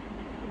wine.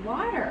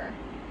 Water.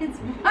 It's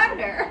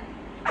water.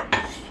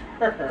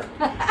 Sure.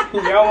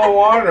 Yellow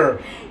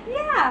water.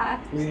 Yeah.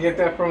 Did you get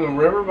that from the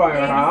river by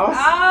our house?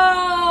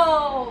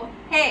 Oh.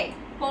 Hey,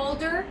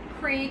 Boulder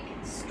Creek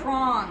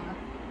Strong.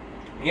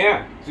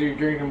 Yeah. So you're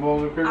drinking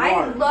Boulder Creek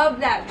water. I love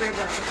that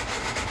river.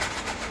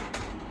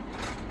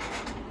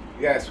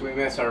 Yes, we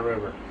miss our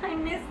river. I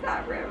miss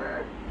that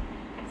river.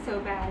 So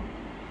bad.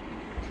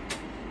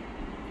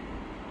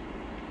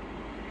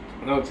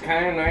 No, it's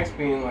kind of nice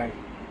being like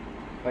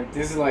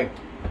this is like,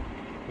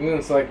 you know,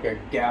 it's like a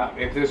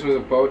if this was a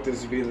boat,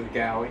 this would be the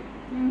galley.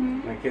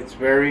 Mm-hmm. Like, it's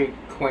very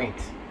quaint.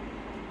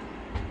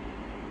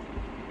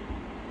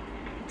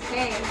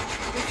 Hey,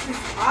 this is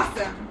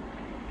awesome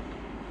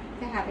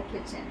to have a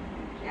kitchen.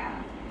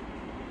 Yeah.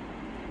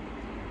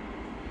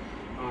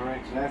 All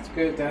right, so that's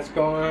good. That's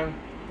going.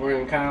 We're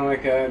in kind of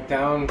like a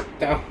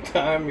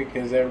downtime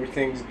because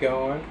everything's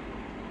going.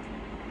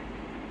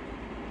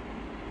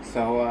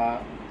 So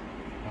I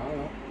don't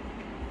know.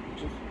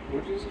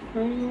 We're just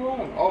cruising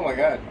along. Oh my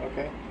God.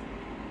 Okay.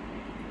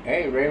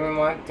 Hey, Raymond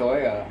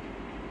Montoya.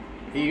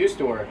 He used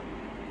to work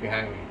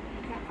behind me.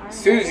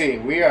 Susie,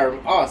 we are.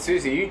 Oh,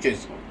 Susie, you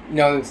just.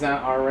 No, it's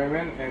not our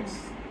Raymond. It's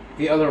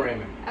the other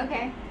Raymond.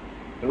 Okay.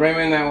 The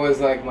Raymond that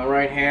was like my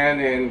right hand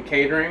in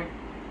catering.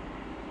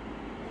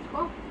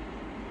 Cool.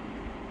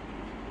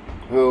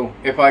 Who,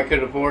 if I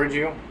could afford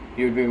you,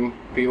 you'd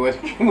be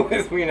with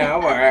me now,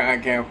 but I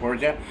can't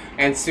afford you.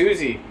 And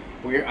Susie,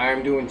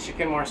 I'm doing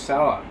chicken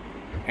Marsala,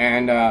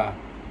 and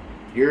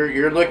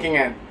you're looking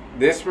at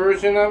this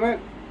version of it.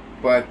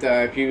 But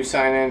if you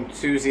sign in,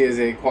 Susie is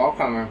a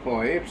Qualcomm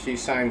employee. If she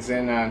signs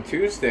in on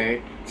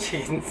Tuesday,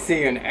 she can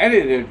see an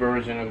edited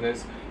version of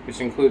this, which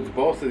includes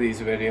both of these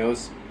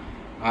videos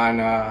on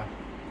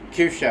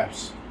Q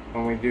Chefs.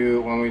 When we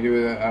do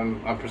the,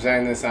 I'm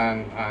presenting this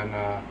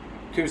on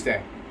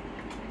Tuesday,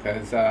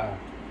 because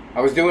I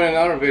was doing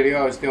another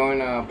video. I was doing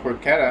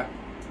porchetta,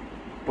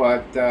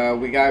 but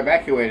we got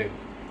evacuated,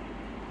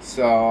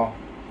 so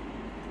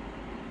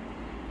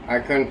I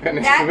couldn't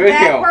finish the video.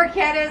 That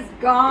porchetta's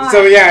gone.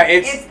 So yeah,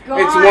 it's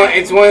gone.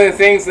 It's one of the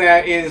things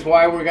that is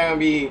why we're gonna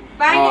be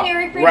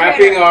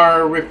wrapping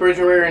our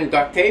refrigerator in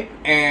duct tape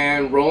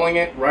and rolling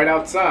it right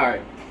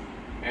outside,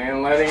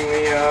 and letting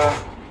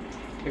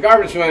the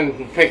garbage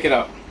man pick it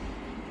up.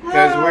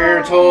 Because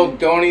we're told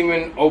don't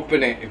even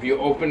open it. If you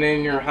open it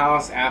in your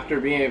house after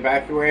being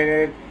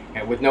evacuated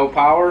and with no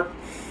power,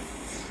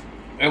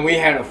 and we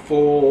had a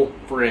full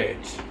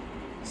fridge,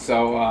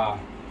 so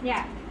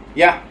yeah.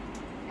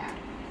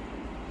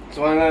 It's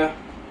one of the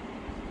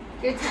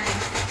good times.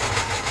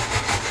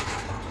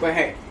 But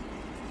hey,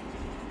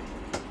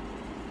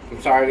 I'm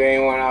sorry to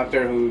anyone out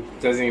there who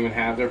doesn't even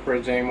have their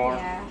fridge anymore.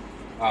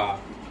 Yeah.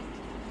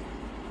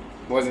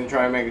 Wasn't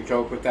trying to make a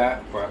joke with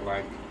that, but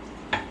like,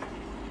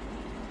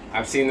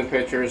 I've seen the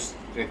pictures.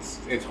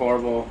 It's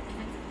horrible.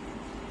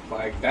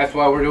 Like, that's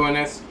why we're doing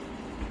this.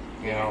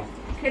 You know.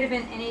 Could have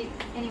been any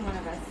one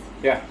of us.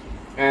 Yeah,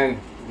 and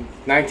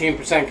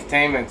 19%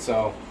 containment,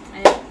 so.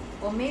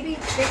 Well, maybe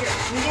bigger.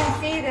 We didn't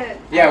see the.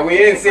 Yeah, we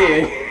didn't see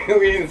it.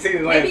 We didn't see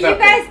the last. Maybe you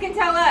guys can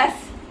tell us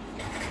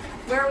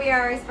where we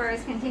are as far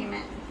as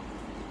containment.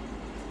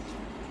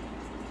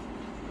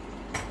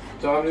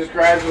 So I'm just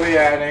gradually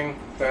adding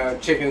the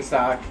chicken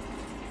stock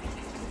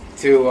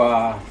to,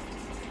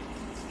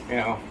 you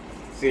know,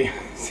 see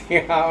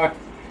how it.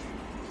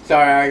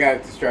 Sorry, I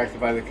got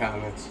distracted by the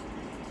comments.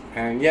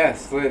 And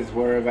yes, Liz,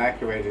 we're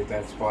evacuated.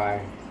 That's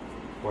why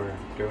we're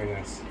doing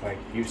this. Like,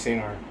 you've seen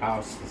our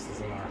house. This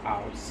isn't our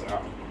house.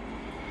 So,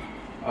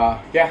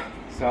 yeah.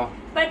 So.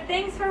 But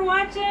thanks for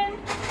watching.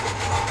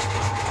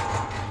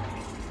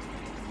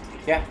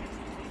 Yeah.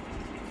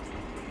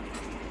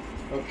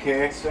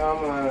 Okay, so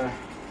I'm gonna.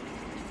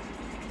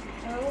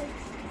 Oh.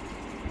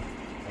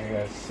 I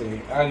gotta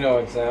see. I know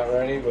it's not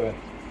ready, but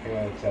I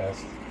gotta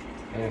test.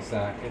 And it's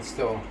not. It's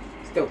still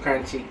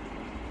crunchy.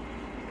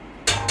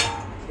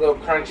 It's a little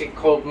crunchy,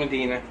 cold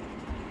Medina.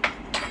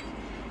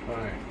 All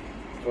right.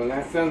 So when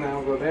that's done,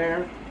 that'll go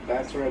there.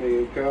 That's ready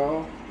to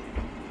go.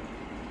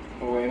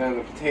 We'll wait on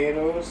the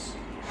potatoes.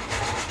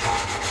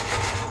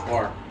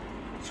 Or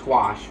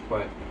squash,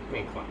 but I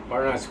mean, come on.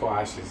 Butternut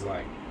squash is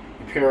like,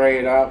 you puree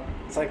it up.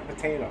 It's like a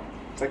potato.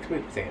 It's like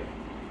sweet potato.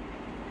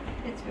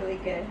 It's really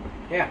good.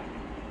 Yeah.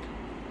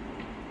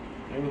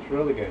 And it's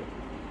really good.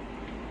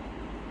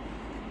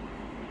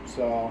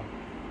 So,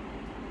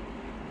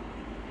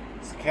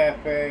 this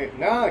cafe.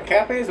 No, the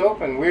cafe's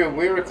open. We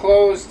were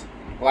closed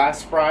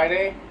last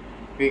Friday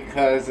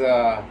because,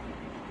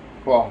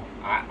 well,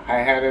 I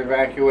had to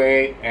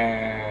evacuate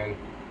and,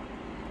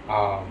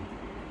 oh,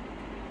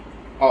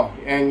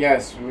 and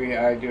yes,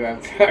 I do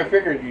have. I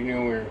figured you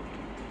knew we were.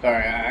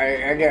 Sorry,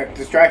 I got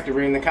distracted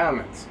reading the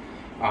comments.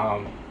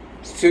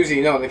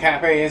 Susie, no, the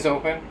cafe is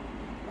open.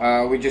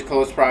 We just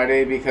closed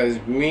Friday because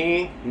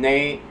me,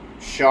 Nate,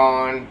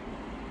 Sean,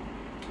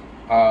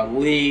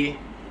 Lee,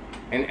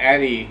 and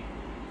Eddie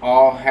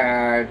all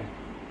had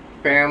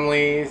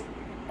families,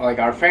 like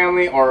our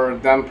family or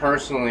them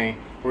personally,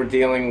 were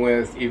dealing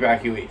with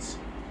evacuees.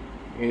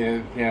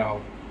 You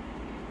know,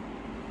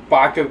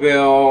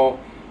 Vacaville,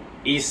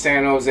 East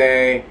San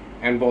Jose,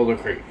 and Boulder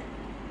Creek.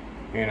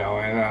 You know,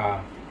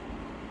 and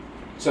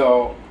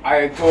so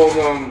I told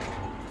them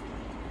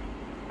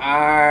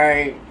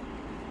I'm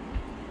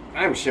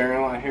sharing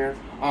a lot here.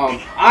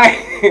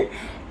 I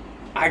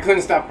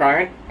couldn't stop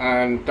crying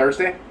on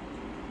Thursday.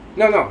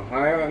 No,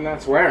 I'm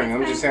not swearing.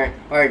 I'm just saying,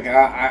 like,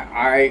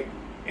 I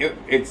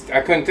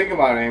couldn't think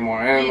about it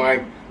anymore, and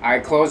like I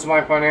closed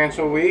my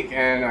financial week,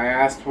 and I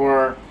asked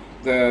for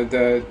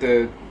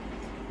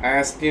I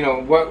asked, you know,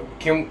 what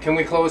can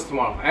we close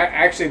tomorrow?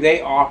 Actually,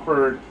 they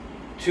offered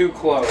to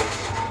close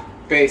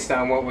based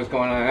on what was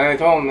going on, and I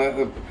told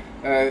them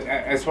that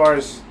as far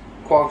as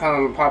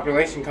Qualcomm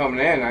population coming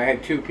in, I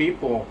had 2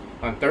 people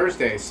on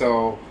Thursday,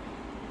 so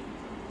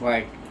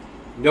like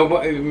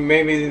nobody,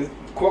 maybe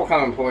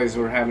Qualcomm employees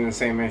were having the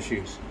same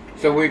issues.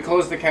 So we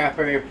closed the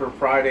cafe for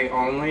Friday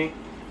only,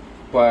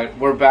 but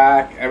we're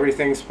back.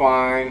 Everything's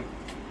fine,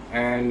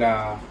 and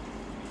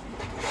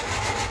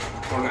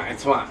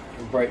it's fine.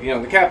 But you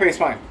know, the cafe's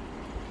fine.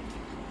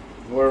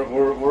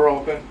 We're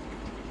open.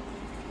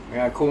 We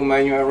got a cool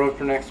menu I wrote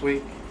for next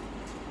week,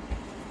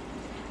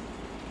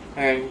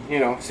 and you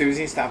know,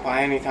 Susie, stop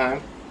by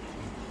anytime.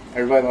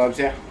 Everybody loves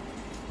you.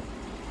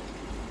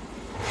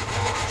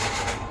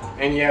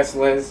 And yes,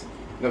 Liz,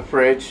 the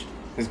fridge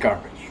is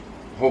garbage.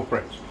 The whole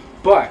fridge.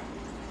 But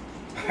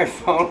I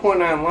found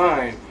one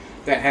online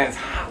that has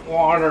hot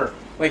water.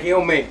 Like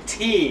he'll make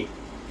tea.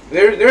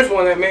 There's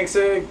one that makes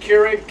a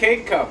Keurig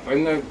cake cup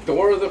in the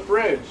door of the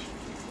fridge.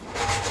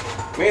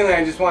 Mainly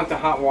I just want the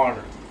hot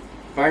water.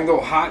 If I can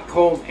go hot,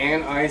 cold,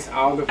 and ice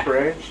out of the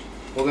fridge,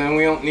 well then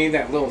we don't need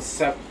that little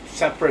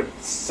separate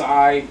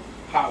side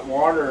hot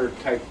water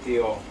type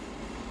deal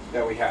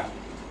that we have.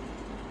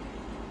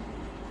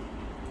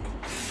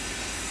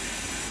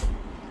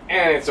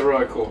 And it's a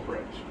really cool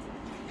fridge.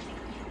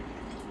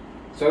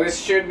 So this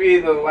should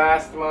be the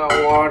last amount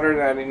of water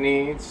that it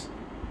needs.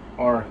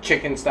 Or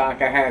chicken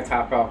stock. I had to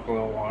top off a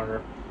little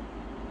water.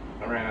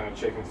 I ran out of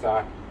chicken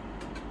stock.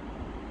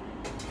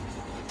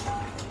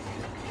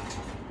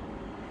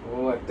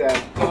 We'll let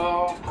that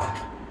go.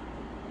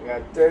 We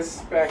got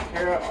this back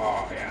here.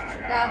 Oh yeah,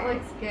 that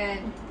looks good.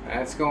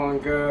 That's going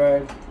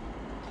good.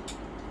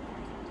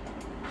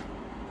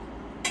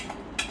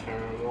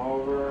 Turn them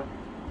over.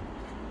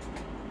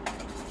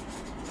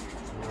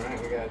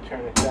 Alright, we gotta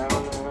turn it down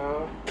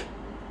now.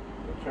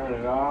 We'll turn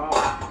it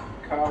off.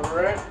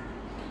 Cover it.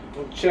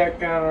 We'll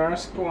check on our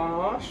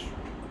squash.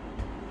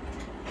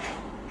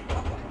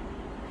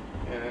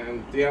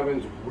 And the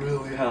oven's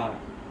really hot.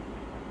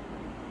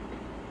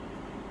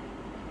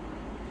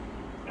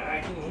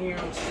 I can hear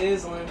them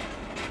sizzling.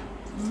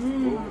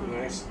 Ooh,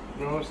 nice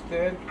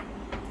roasted.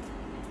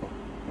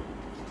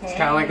 It's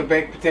kind of like a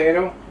baked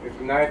potato. If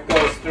a knife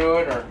goes through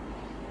it, or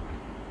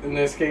in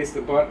this case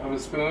the butt of a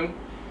spoon,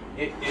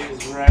 it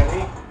is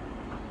ready.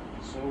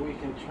 So we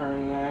can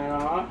turn that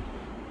off.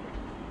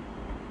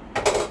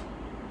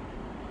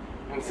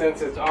 And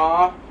since it's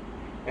off,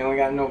 and we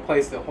got no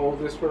place to hold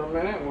this for a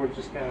minute, we're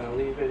just going to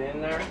leave it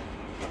in there.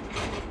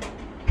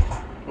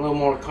 A little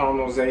more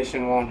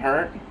caramelization won't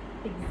hurt.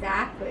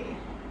 Exactly.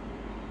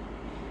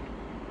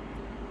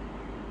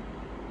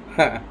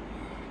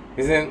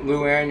 Isn't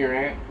Luann your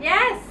aunt?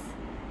 Yes.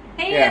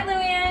 Hey, yeah. Aunt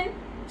Luann.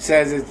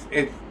 Says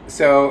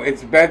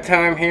it's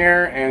bedtime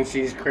here, and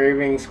she's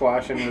craving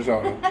squash and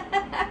risotto.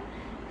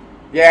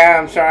 Yeah,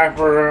 I'm sorry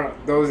for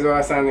those of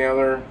us on the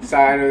other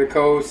side of the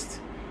coast.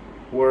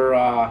 We're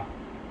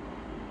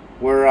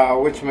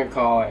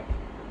whatchamacallit?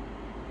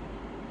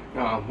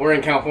 We're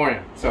in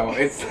California, so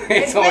it's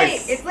always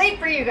late. It's late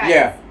for you guys.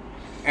 Yeah.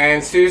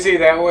 And Susie,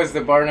 that was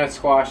the butternut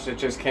squash that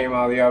just came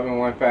out of the oven,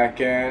 went back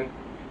in.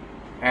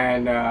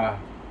 And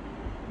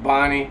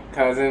Bonnie,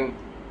 cousin,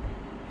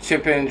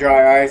 chip in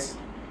dry ice.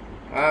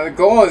 The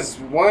goal is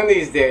one of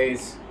these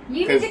days.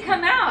 You need to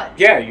come out.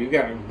 Yeah, you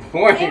got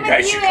one. You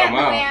guys should come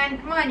out. Man.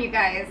 Come on, you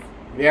guys.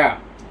 Yeah.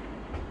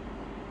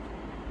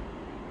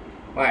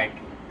 Like,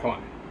 come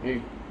on.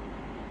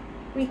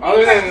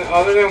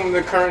 Other than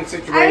the current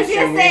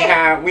situation,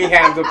 we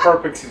have the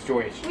perfect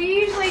situation.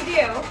 We usually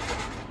do.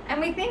 And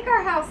we think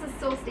our house is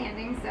still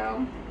standing,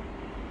 so.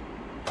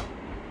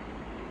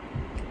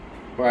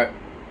 But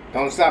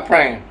don't stop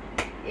praying.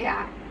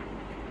 Yeah.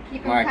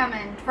 Keep them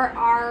coming for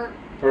our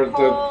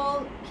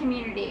whole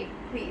community,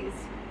 please.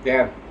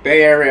 Yeah,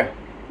 Bay Area.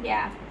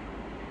 Yeah.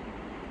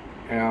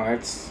 You know,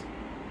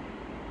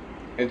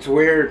 it's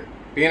weird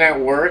being at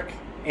work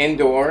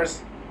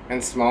indoors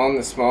and smelling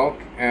the smoke,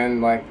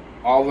 and like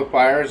all the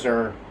fires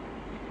are.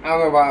 I don't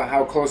know about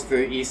how close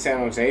the East San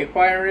Jose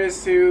fire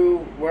is to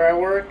where I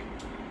work,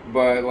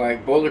 but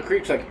like Boulder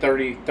Creek's like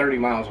 30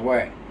 miles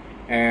away,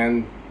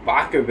 and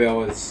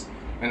Vacaville is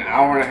an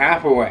hour and a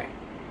half away.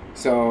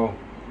 So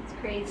it's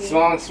crazy.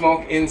 Smelling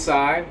smoke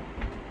inside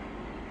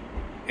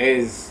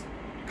is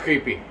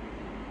creepy.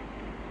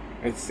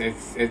 It's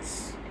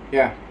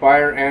yeah,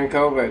 fire and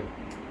COVID.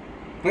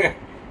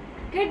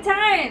 Good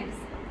times.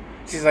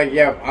 She's like,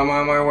 yep, I'm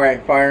on my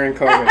way. Firing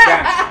COVID.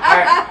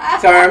 Yeah,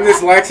 sorry, I'm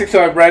dyslexic,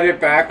 so I read it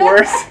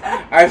backwards.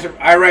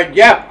 I read,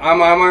 yep,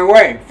 I'm on my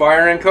way.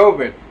 Firing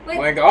COVID.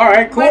 Like, all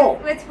right, cool.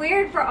 What's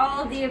weird for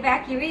all of the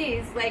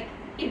evacuees, like,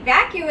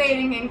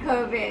 evacuating in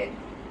COVID.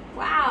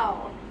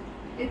 Wow.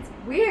 It's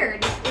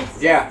weird. It's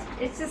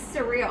just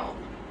surreal.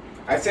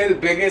 I'd say the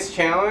biggest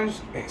challenge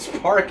is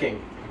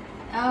parking.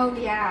 Oh,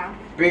 yeah.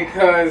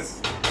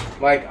 Because,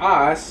 like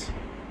us,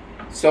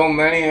 so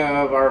many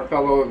of our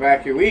fellow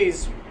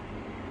evacuees,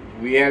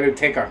 we had to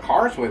take our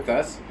cars with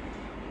us.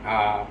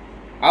 I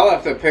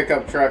left a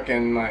pickup truck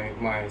and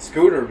my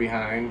scooter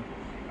behind.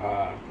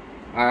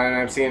 And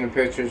I've seen the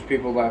pictures,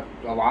 people left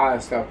a lot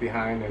of stuff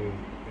behind and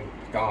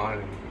it's gone.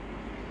 And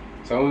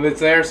some of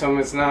it's there, some of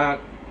it's not.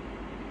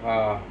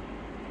 So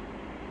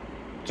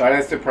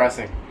that's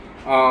depressing.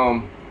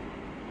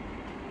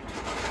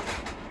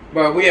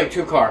 But we have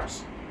 2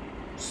 cars.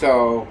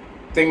 So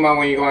think about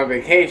when you go on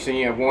vacation,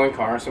 you have 1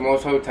 car. So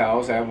most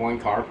hotels have 1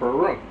 car per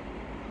room.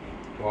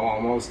 Well,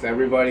 almost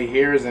everybody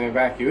here is an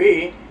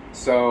evacuee.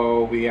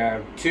 So we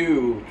have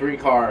 2, 3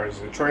 cars,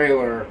 a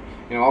trailer,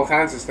 all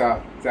kinds of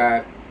stuff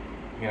that,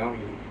 you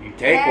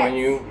take pets. when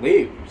you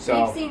leave.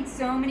 So we've seen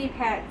so many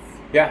pets.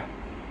 Yeah.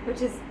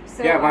 Which is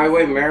so Yeah, by the awesome.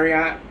 way,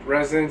 Marriott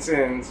Residence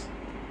Inns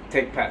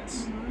take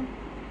pets. Mm-hmm.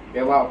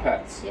 They allow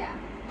pets. Yeah.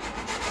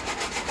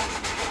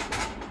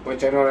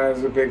 Which I know that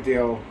is a big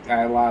deal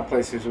at a lot of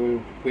places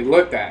we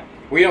looked at.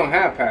 We don't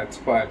have pets,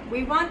 but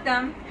we want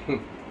them.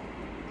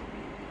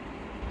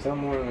 some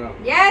more than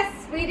others.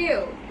 Yes, we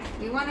do.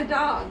 We want a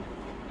dog.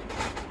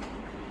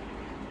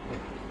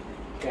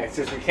 Yeah, it's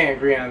just we can't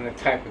agree on the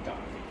type of dog.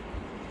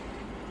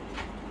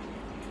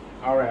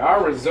 Alright,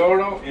 our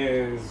risotto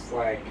is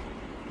like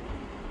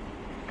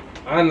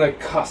on the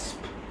cusp.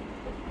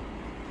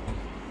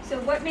 So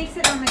what makes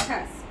it on the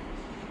cusp?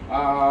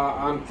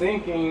 I'm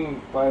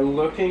thinking by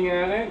looking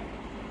at it,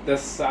 the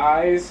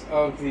size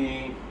of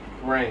the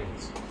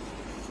grains.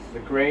 The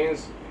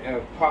grains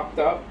have popped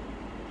up.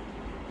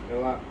 They're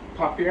a lot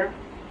puffier,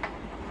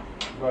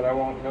 but I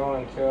won't know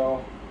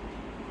until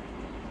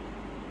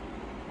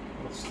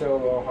it's still a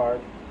little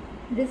hard.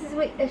 This is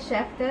what a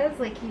chef does?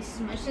 Like he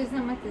smushes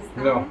them with his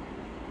thumb? No.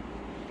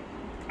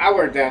 I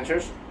wear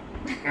dentures,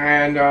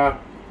 and I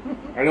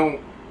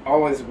don't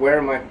always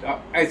wear my...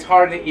 it's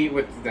hard to eat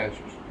with the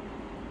dentures.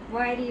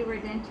 Why do you wear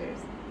dentures?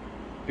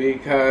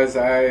 Because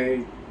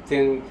I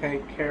didn't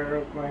take care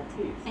of my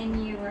teeth.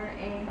 And you were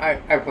a...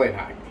 I played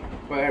hockey,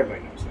 but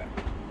everybody knows that.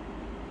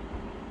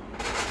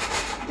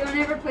 Don't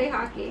ever play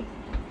hockey.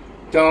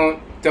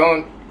 Don't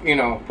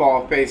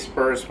fall face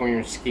first when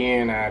you're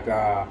skiing at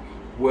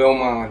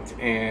Wilmont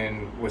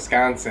in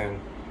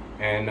Wisconsin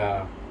and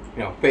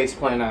face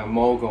plant on a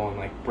mogul and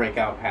like break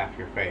out half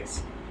your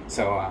face.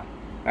 So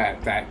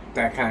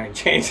that kind of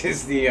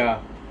changes the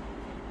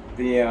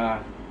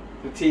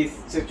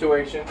teeth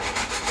situation.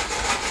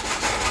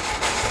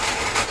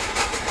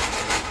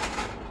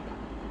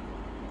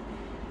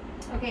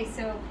 Okay,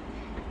 so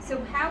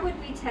how would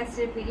we test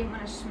it if we didn't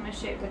want to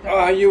smush it with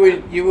a You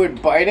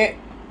would bite it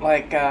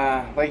like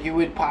you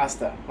would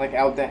pasta, like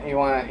al dente. You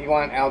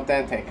want al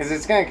dente because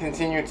it's gonna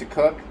continue to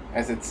cook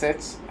as it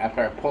sits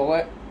after I pull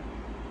it,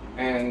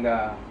 and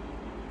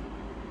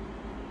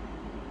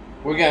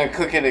we're gonna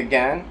cook it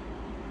again,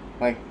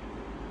 like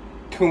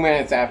 2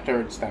 minutes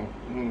after it's done.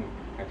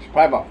 Actually,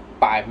 probably about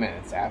 5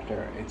 minutes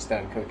after it's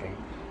done cooking.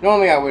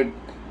 Normally, I would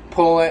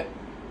pull it,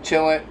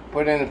 chill it,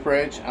 put it in the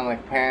fridge on like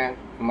a pan,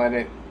 and let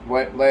it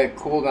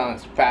cool down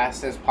as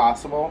fast as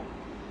possible,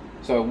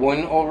 so it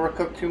wouldn't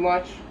overcook too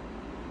much.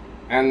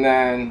 And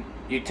then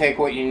you take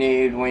what you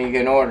need when you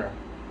get an order,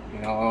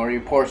 or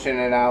you portion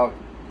it out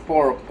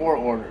for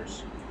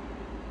orders,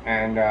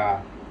 and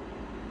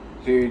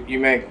so you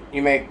make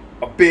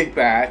a big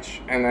batch,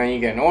 and then you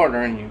get an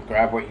order, and you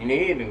grab what you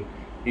need, and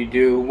you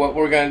do what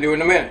we're gonna do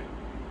in a minute.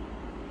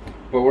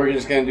 But we're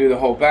just gonna do the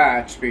whole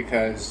batch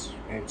because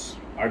it's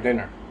our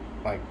dinner.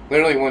 Like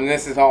literally, when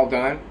this is all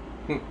done,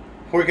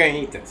 we're gonna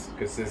eat this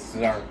because this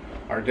is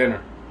our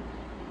dinner.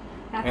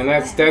 And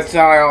that's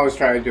how I always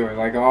try to do it.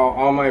 Like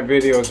all my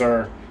videos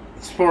are,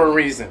 it's for a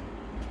reason.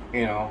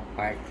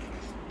 Like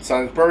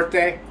son's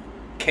birthday,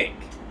 cake.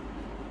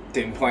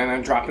 Didn't plan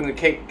on dropping the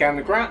cake on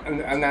the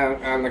ground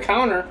on the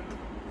counter,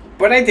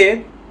 but I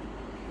did.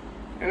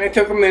 And I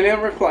took a minute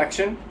of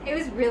reflection. It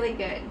was really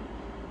good.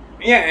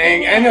 Yeah,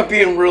 and it ended up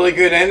being really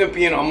good. It ended up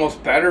being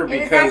almost better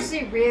because it was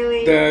actually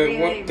really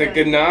the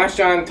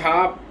ganache on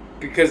top,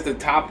 because the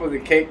top of the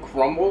cake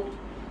crumbled.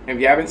 And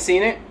if you haven't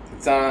seen it,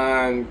 it's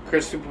on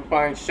Chris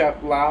Superfine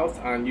Chef Louth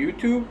on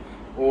YouTube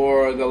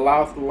or the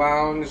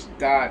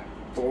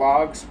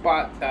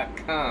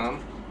louthlounge.blogspot.com,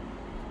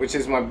 which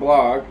is my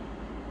blog,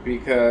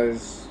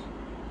 because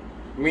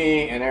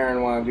me and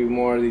Aaron want to do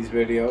more of these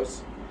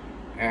videos,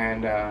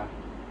 and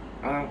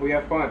we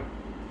have fun.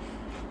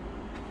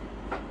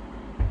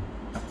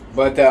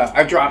 But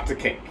I dropped the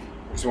cake.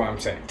 That's what I'm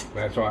saying.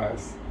 That's why I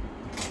was...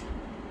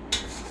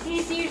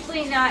 He's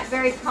usually not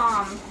very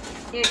calm.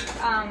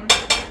 If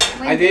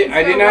I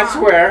did not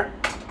swear.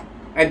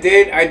 I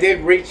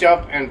did reach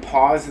up and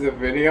pause the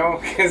video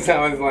because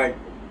I was like,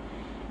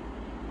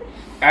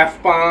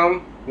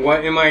 F-bomb,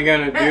 what am I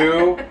gonna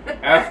do?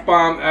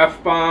 F-bomb,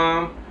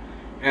 F-bomb.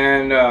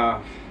 And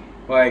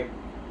like,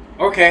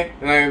 okay.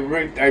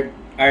 And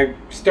I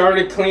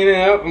started cleaning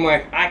up. I'm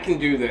like, I can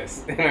do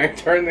this. And I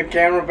turned the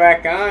camera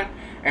back on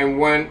and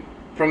went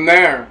from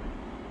there.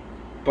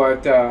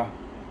 But it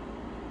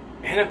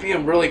ended up being a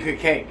really good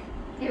cake.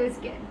 It was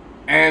good.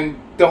 And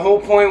the whole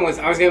point was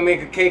I was going to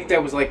make a cake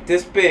that was like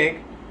this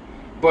big,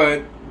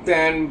 but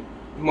then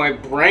my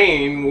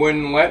brain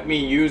wouldn't let me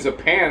use a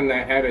pan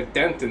that had a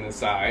dent in the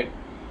side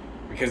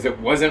because it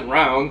wasn't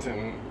round,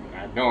 and I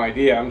have no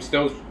idea. I'm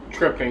still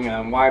tripping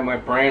on why my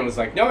brain was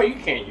like, no, you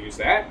can't use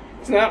that.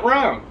 It's not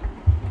round.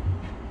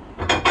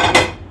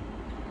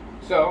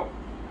 So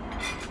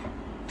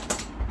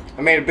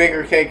I made a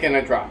bigger cake and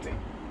I dropped it.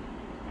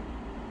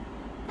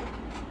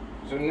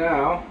 So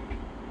now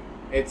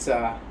it's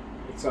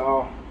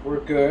all, we're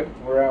good.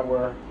 We're at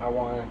where I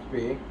want it to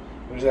be.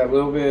 There's that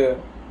little bit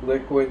of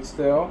liquid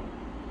still.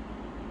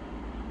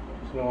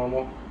 It's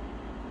normal.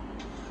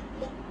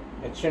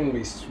 It shouldn't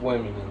be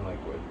swimming in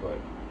liquid, but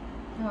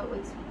Oh, it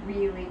looks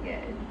really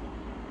good.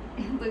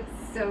 It looks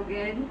so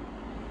good.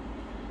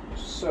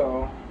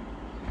 so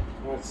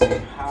let's see,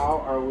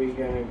 how are we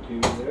gonna do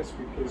this?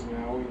 Because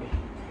now we need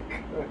to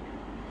cook.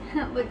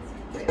 It looks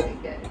really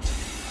good.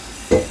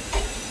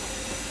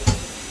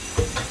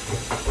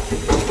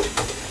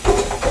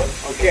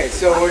 Okay,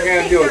 so we're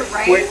gonna do a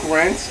quick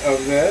rinse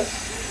of this,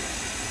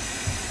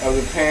 of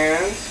the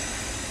pans,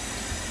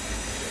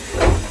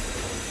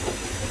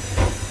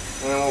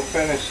 and then we'll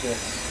finish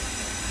this.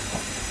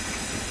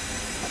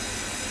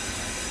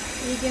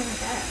 What are you doing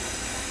with that?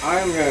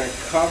 I'm gonna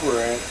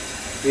cover it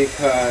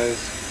because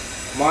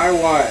my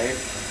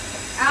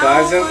wife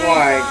doesn't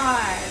like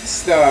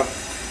stuff,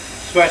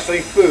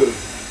 especially food,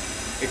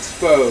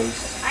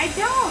 exposed. I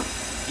don't.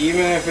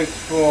 Even if it's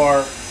for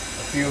a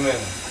few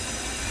minutes.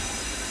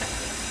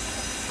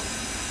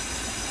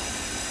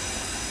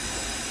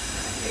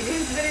 It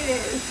is what it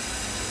is.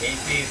 Eat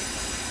these.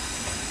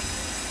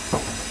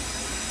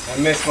 I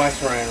miss my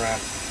saran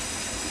wrap.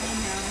 I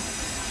know.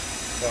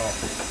 So,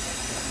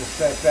 just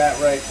set that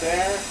right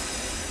there.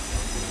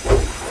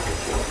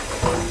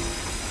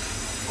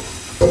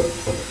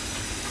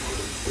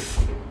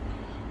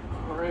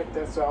 Alright,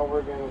 that's all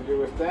we're going to do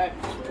with that.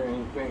 We're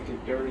going to make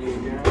it dirty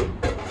again.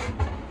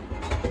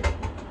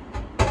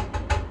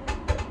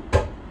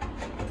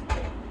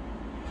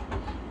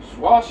 Just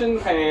washing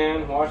the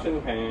pan, washing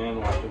the pan,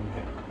 washing the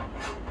pan.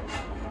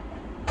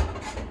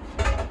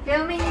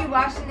 Filming you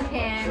washing the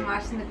pan,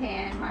 washing the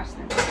pan,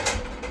 washing the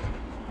pan.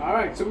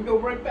 Alright, so we go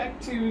right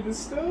back to the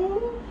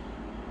stove.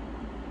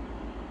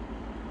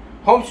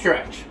 Home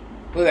stretch.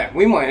 Look at that.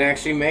 We might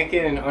actually make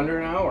it in under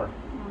an hour.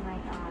 Oh my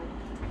god.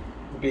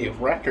 It'd be a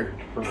record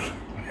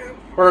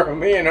for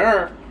me and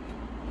her.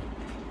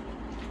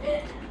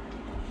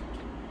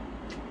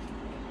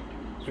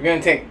 So we're going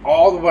to take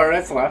all the butter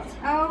that's left.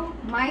 Oh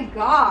my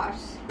gosh.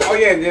 Oh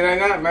yeah, did I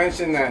not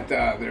mention that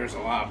there's a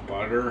lot of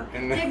butter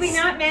in this? Did we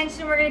not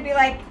mention we're going to be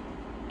like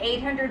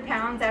 800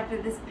 pounds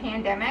after this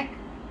pandemic?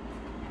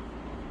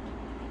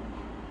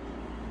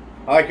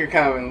 I like your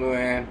comment,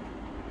 Luann.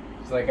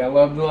 It's like, I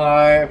love the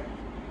live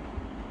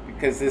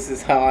because this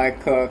is how I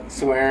cook,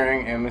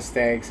 swearing and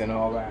mistakes and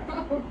all that.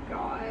 Oh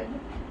god.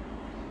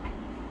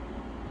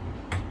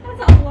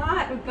 That's a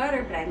lot of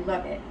butter, but I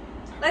love it.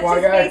 Let's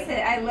just face it,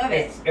 I love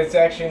it. It's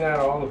actually not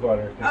all the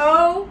butter.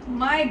 Oh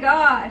my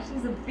gosh,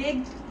 there's a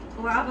big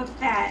glob of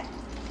fat.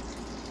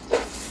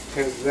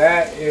 Because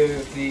that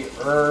is the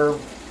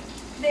herb.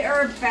 The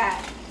herb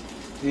fat.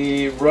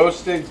 The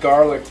roasted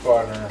garlic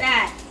butter.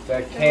 Fat.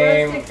 That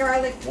came with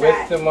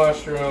fat. The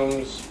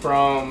mushrooms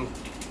from,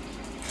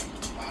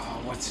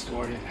 what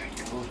store did I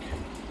go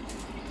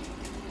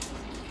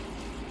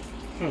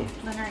to?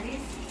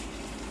 Lenardi's?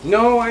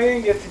 No, I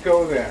didn't get to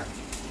go there.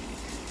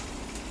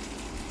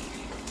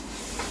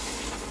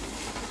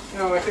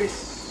 No, I think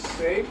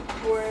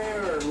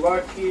Safeway or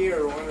Lucky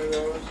or one of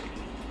those.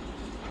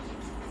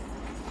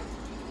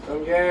 So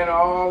I'm getting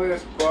all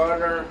this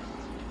butter.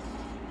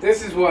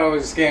 This is what I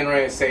was getting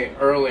ready to say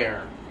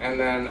earlier. And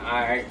then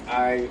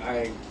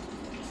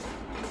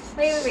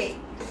Wait.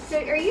 So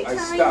are you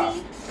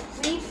telling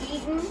me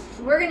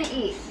we're going to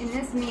eat in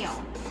this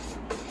meal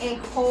a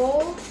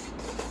whole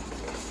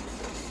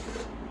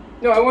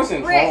No, it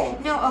wasn't brick. whole.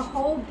 No, a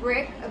whole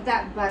brick of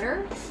that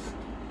butter?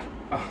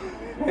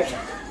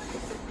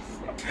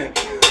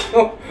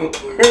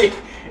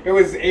 It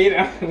was 8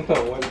 ounces.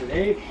 No, was it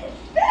 8? 4?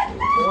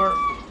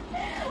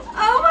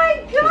 Oh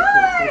my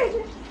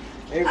god!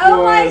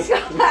 My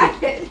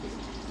god!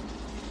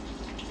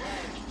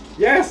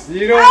 Yes,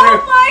 you don't.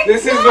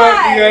 This is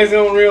what you guys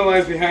don't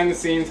realize behind the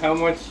scenes. How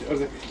much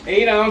was it?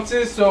 8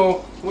 ounces.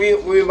 So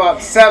we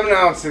about 7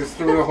 ounces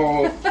through the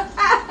whole.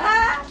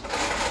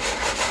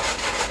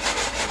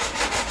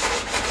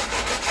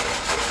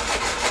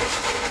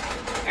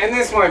 And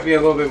this might be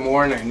a little bit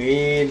more than I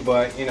need,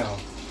 but you know,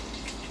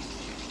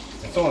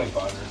 it's only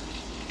butter.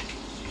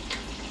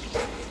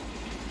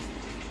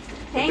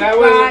 Thank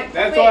God.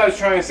 That's what I was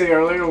trying to say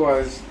earlier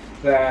was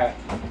that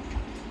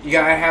you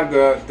gotta have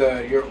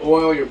your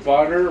oil, your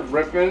butter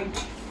ripping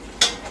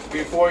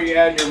before you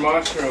add your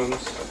mushrooms,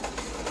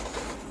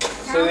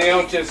 so they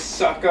don't just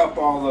suck up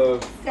all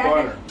the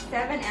butter.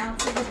 7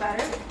 ounces of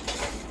butter.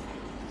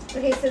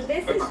 Okay, so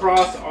this is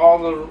across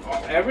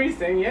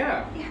everything,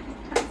 yeah. Yeah,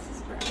 that's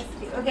just for us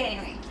too. Okay,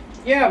 anyway.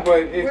 Yeah,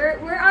 but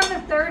we're on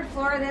the 3rd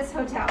floor of this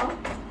hotel,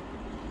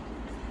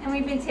 and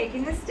we've been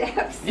taking the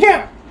steps.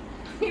 Yeah.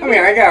 I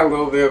mean, I got a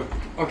little bit of,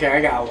 I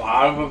got a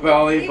lot of a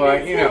belly,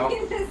 but you know.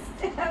 The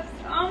steps.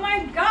 Oh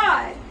my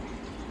God.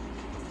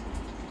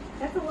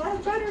 That's a lot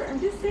of butter, I'm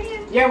just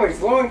saying. Yeah, but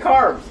it's low in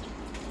carbs.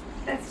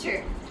 That's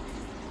true.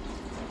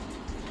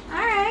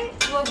 Alright,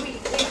 well, we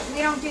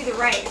don't do the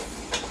rice,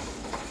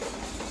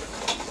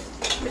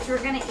 which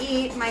we're going to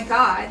eat. My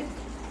God,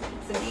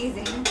 it's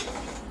amazing.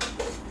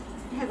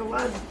 It has a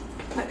lot of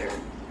butter.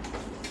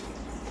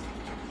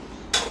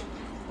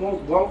 Well,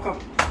 welcome.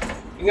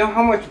 You know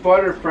how much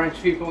butter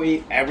French people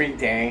eat every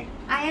day?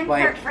 I am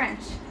part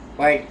French.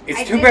 Like,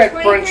 it's too bad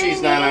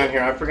Frenchie's not on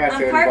here. I forgot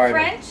to invite her. I'm part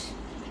French.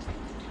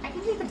 I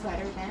can do the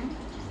butter then.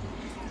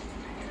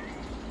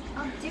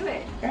 I'll do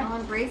it. Yeah. I'll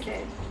embrace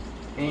it.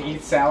 And you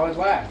eat salad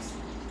last.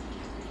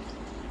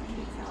 I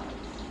eat salad.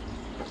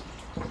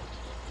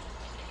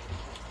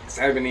 Because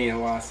I've been eating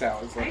a lot of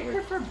salads lately. I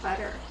prefer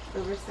butter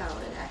over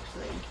salad,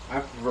 actually. I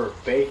prefer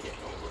bacon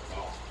over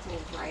all.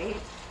 Oh, right.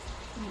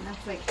 I mean,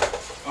 that's like...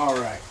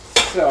 Alright,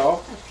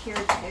 so... a pure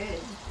good.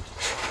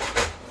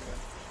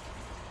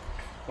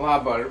 A lot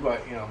of butter,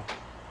 but, you know,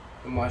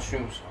 the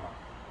mushrooms are...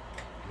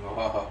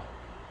 Oh.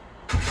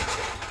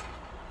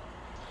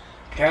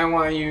 Kind of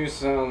want to use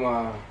some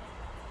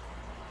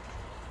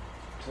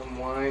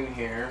wine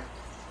here.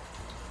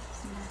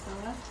 Some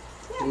Marsala?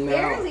 Yeah, No.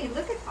 barely.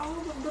 Look at all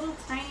the little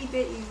tiny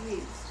bit you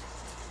used.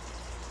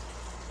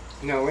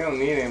 No, we don't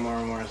need any more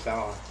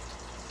Marsala.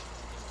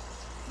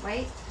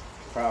 White?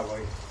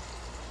 Probably.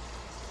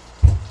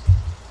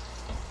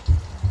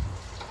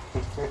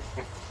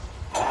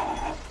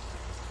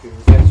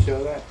 Does that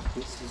show that?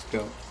 This is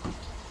dope.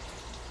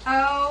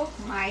 Oh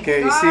my God.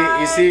 Okay,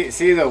 you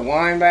see the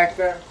wine back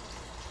there?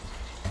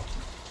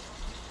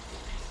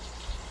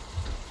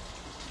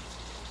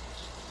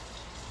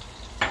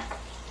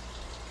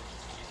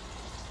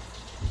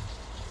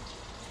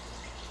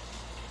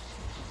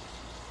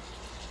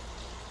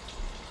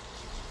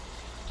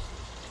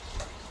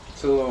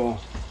 It's a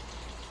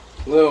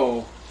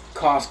little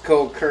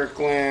Costco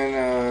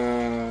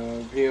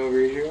Kirkland Pinot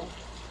Grigio.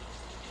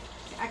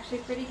 It's actually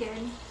pretty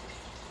good.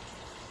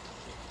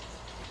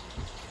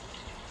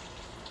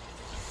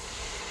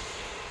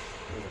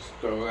 Just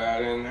throw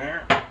that in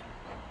there.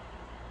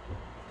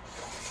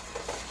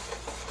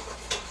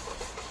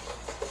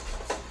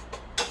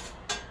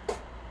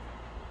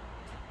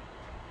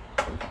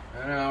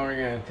 And now we're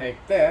going to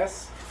take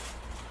this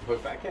and put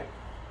it back in.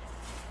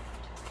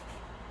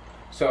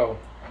 So,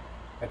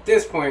 at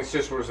this point, it's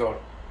just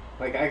risotto.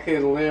 Like, I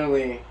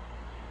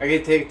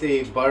could take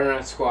the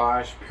butternut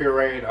squash,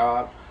 puree it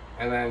up,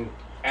 and then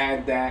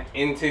add that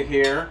into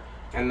here,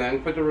 and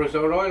then put the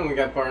risotto in. We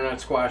got butternut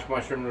squash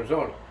mushroom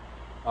risotto.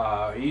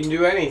 You can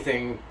do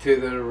anything to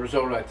the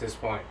risotto at this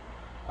point.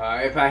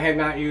 If I had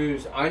not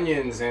used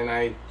onions and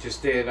I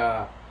just did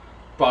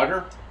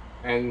butter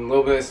and a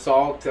little bit of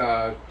salt,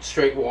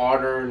 straight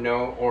water,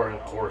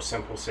 or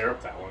simple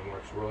syrup, that one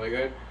works really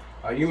good.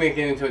 You make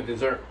it into a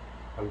dessert.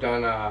 I've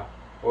done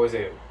what was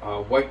it?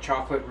 White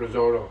chocolate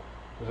risotto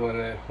was one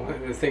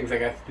of the things I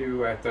got to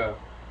do at the,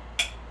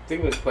 I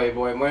think it was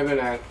Playboy. It might have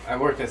been I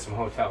worked at some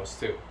hotels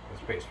too as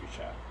pastry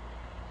chef.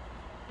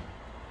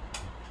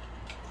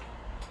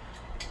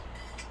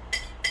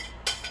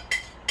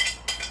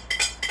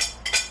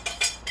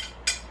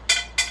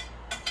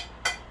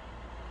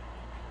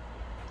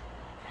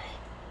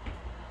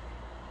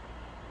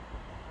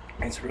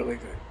 It's really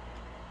good.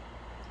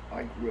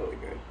 Like really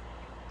good.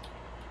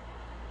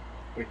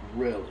 Like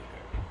really good.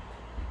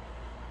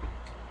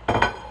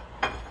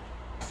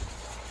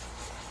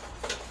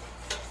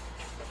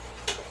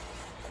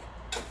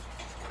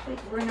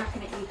 Like, we're not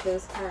going to eat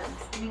those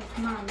carbs. I mean,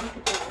 come on, look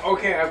at that.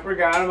 Okay, I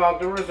forgot about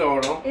the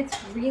risotto. It's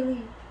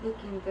really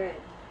looking good.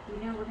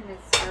 You know we're going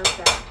to scarf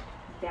that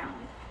down.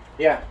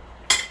 Yeah.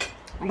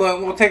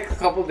 But we'll take a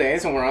couple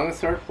days and we're on the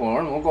 3rd floor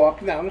and we'll go up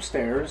and down the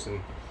stairs.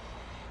 And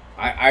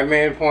I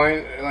made a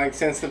point, like,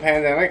 since the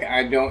pandemic,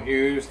 I don't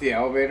use the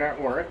elevator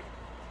at work.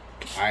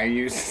 I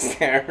use the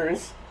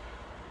stairs.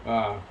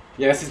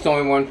 Yes, it's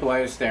only one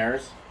flight of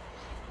stairs.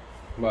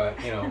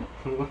 But, you know,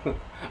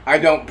 I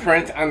don't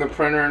print on the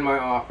printer in my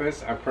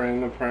office. I print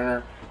in the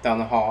printer down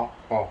the hall,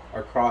 well,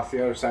 across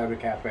the other side of the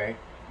cafe.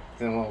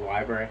 It's in a little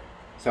library.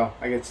 So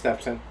I get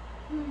steps in.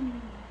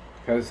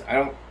 Because I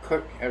don't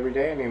cook every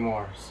day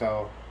anymore.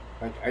 So,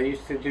 like, I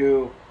used to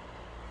do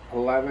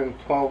 11,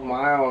 12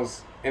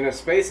 miles in a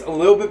space a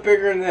little bit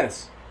bigger than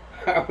this.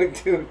 I would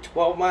do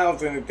 12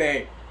 miles in a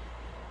day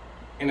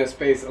in a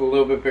space a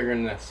little bit bigger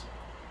than this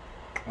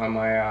on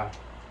my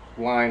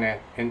line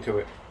into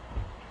it.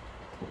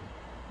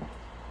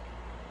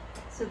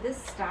 So So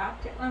this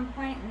stopped at one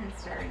point and then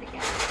started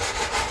again.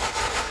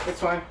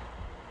 It's fine.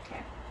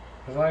 Okay.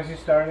 As long as you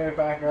started it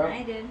back up.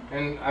 I did.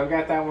 And I've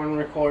got that one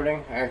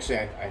recording. Actually,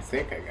 I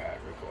think I got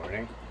it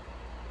recording.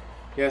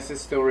 Yes,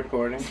 it's still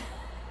recording.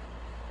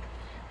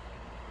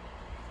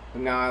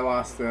 But now I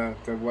lost the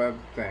web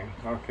thing.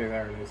 Okay,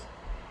 there it is.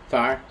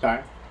 Sorry.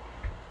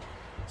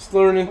 Just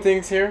learning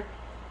things here.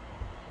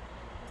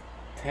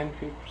 10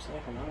 feet per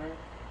second, alright.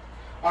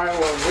 Alright,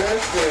 well,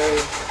 this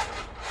is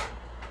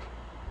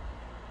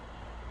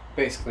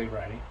basically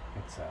ready.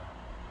 It's Alright,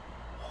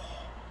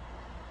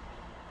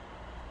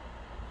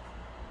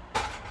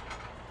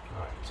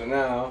 so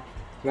now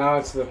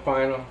it's the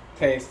final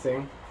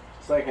tasting.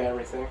 Just like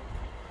everything.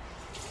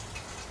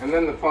 And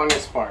then the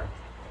funnest part.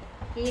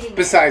 Eating.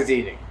 Besides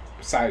eating.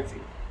 What is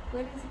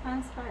the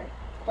fun part?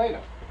 Plate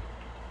 'em.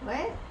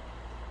 What?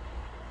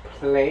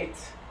 Plate.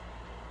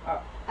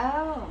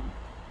 Oh.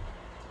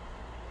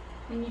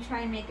 When you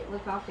try and make it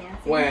look all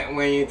fancy.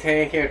 When you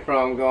take it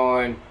from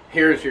going,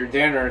 here's your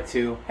dinner,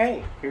 to,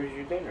 hey, here's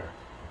your dinner.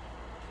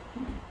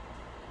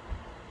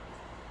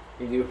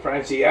 You do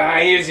Frenchy,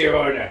 here's your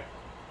order.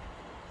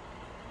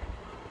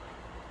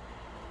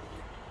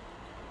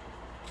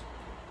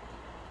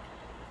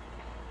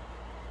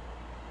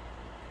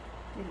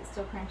 Is it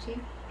still crunchy?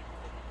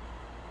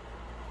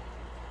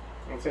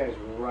 I'd say it's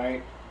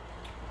right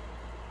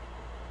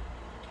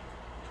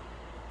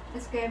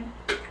good.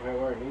 Right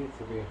where it needs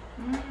to be.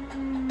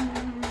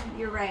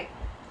 You're right,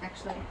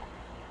 actually.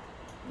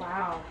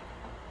 Wow.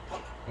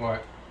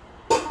 What?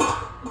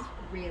 It's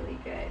really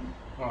good.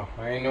 Oh,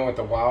 I didn't know what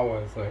the wow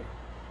was like.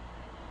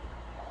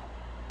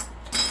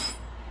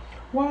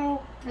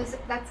 Wow. That's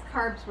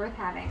carbs worth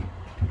having.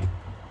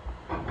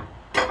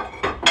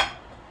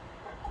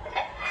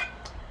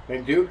 They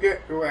do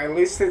get, well, at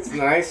least it's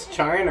nice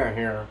china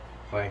here.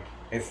 Like,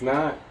 it's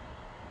not.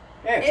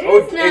 Yeah,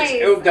 it's nice.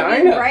 It's Odina.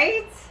 I mean,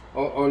 right?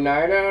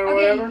 Oneida or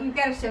whatever? Okay, you've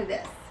got to show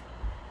this.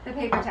 The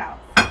paper towels.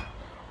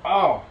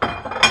 Oh.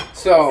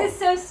 So. This is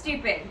so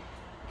stupid.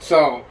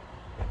 So.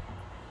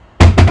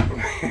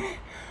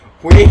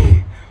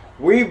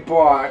 we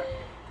bought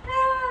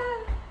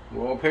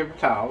little paper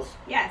towels.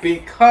 Yes.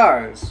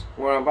 Because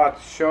what I'm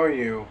about to show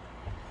you,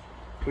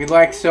 we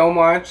like so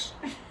much,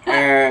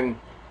 and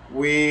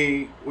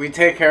we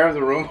take care of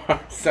the room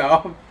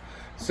ourselves.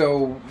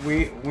 So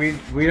we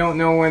don't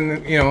know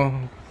when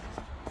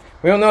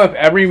we don't know if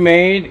every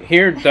maid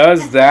here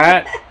does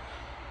that,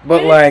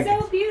 but like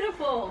it's so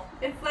beautiful.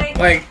 It's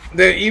like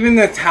even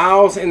the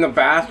towels in the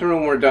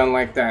bathroom were done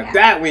like that. Yeah.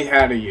 That we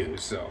had to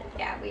use. So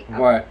yeah,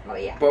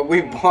 yeah. But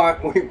we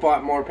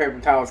bought more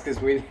paper towels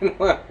because we didn't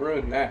want to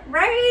ruin that.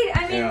 Right.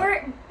 I mean,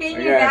 we're being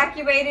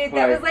evacuated.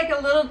 That was like a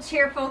little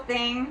cheerful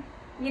thing,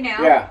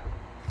 Yeah.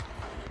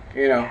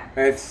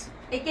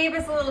 It gave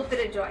us a little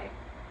bit of joy.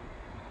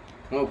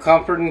 A little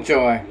comfort and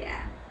joy.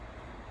 Yeah.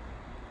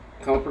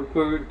 Comfort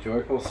food,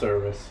 joyful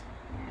service.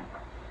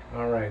 Yeah.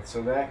 All right,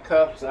 so that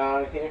cup's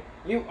out of here.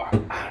 You are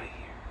out of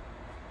here.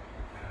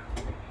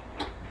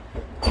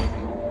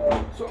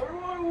 Sorry,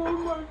 I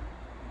want my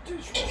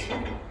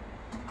dishwasher.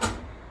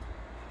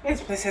 Yeah,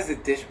 this place has a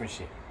dish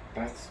machine.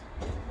 That's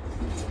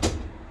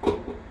like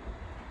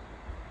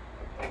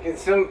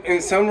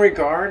in some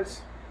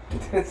regards,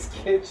 this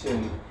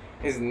kitchen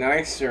is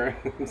nicer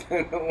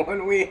than the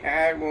one we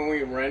had when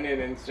we rented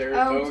in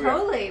Saratoga. Oh,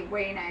 totally,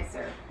 way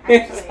nicer.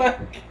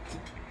 Actually.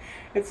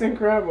 It's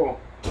incredible.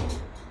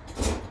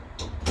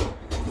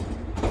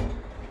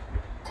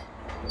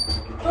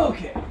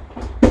 Okay.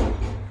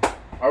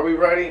 Are we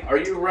ready? Are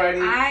you ready?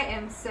 I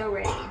am so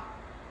ready.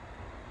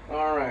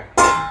 All right.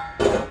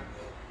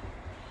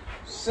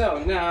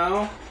 So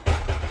now,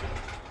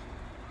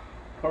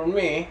 for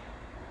me,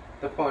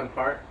 the fun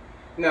part.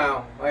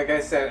 Now, like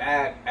I said,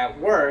 at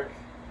work,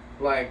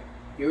 like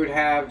you would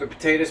have the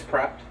potatoes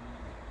prepped,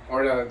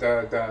 or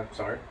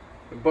the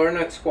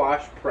butternut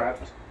squash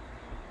prepped,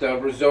 the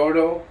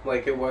risotto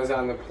like it was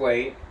on the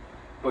plate,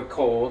 but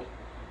cold.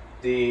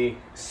 The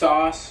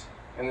sauce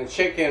and the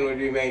chicken would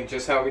be made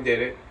just how we did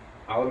it,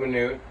 a la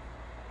minute,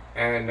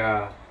 and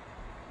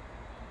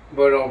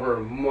but over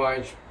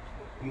much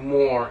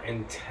more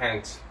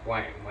intense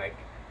flame. Like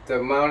the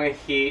amount of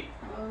heat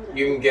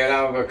you can get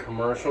out of a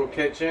commercial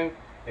kitchen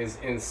is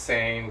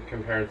insane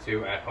compared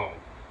to at home.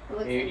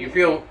 You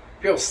feel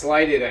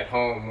slighted at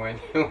home when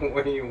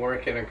you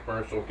work in a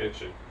commercial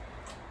kitchen.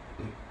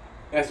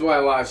 That's why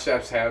a lot of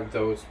chefs have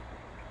those,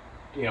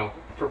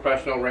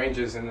 professional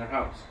ranges in their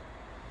house.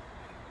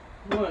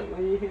 What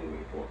are you hitting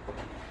me for?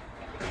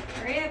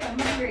 Hurry up, I'm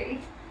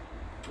hungry.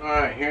 All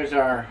right, here's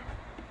our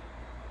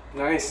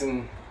nice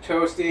and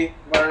toasty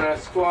butternut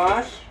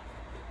squash.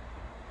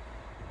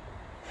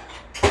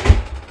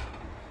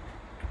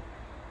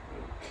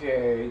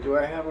 Okay, do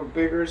I have a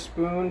bigger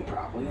spoon?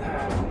 Probably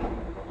not.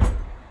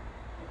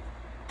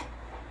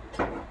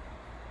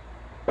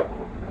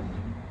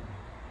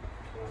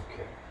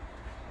 Okay.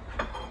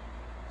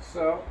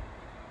 So,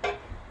 I'm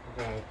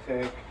going to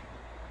take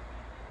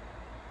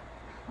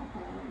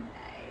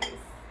Nice.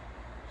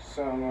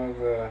 some of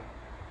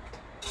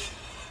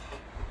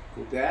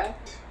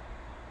that.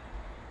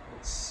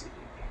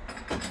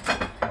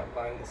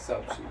 this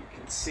up so you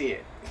can see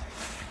it.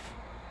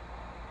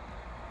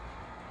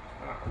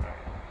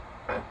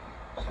 Alright.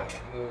 So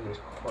move this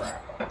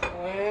crap out of the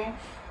way.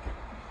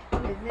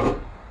 Is it?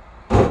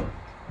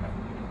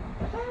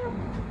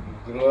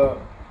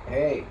 Glove.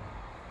 Hey.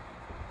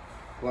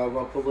 Glove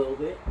up a little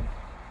bit.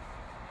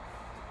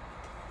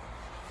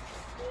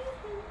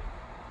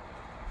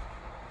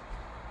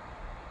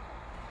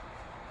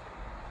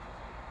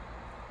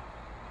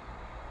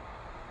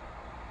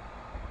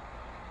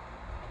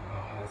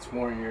 Oh, that's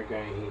more than you're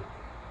going to eat.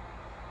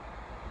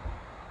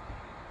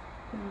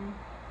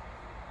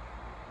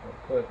 We'll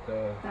put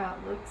the... That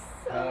looks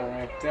so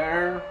right good.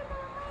 there.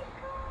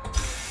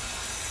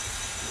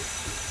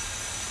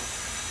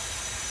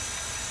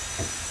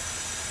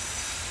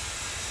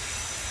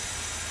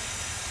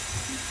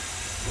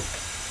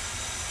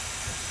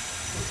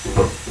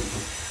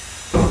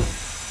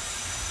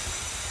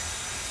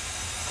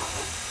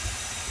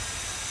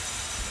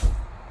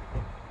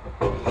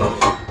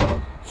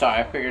 Sorry,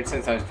 I figured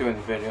since I was doing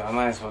the video, I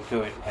might as well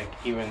do it like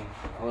even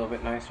a little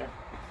bit nicer.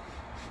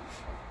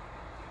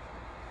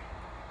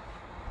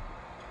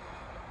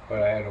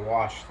 But I had to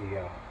wash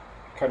the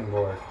cutting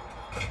board.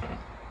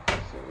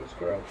 So it was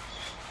gross.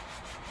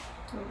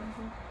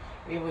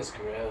 It was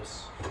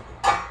gross.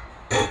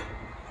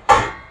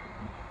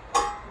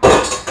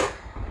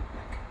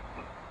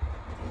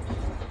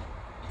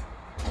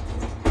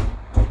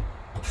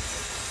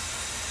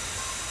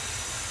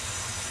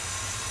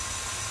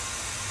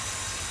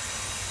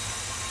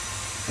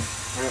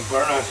 And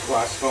butternut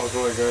squash smells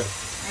really good.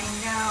 I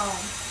know.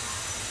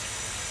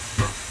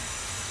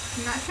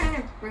 I'm not trying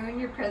to ruin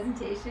your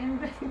presentation,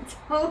 but I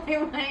totally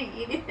want to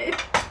eat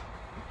it.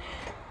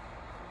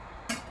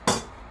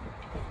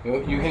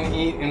 You can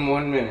eat in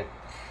 1 minute,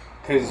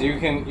 cause you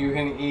can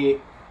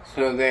eat.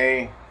 So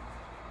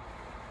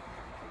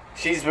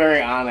she's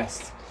very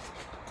honest.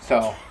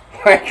 So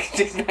like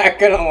she's not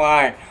gonna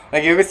lie.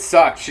 Like if it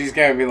sucks, she's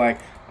gonna be like,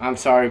 "I'm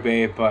sorry,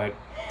 babe, but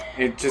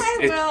it just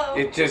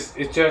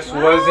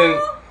wasn't."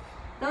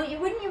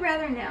 Wouldn't you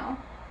rather know?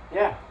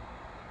 Yeah.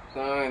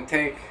 So I'm gonna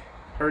take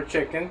her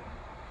chicken.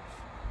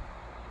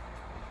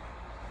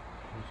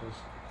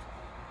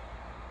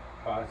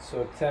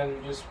 So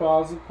tender just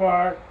falls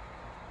apart.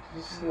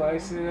 Just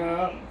slice it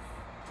up.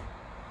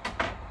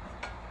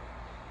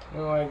 You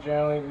know what I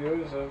generally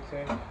do is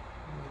okay.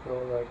 Go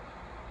like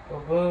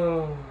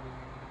boom.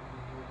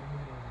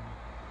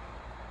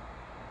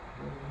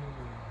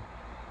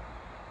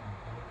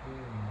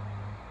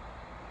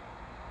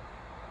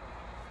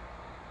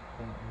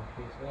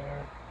 Piece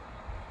there.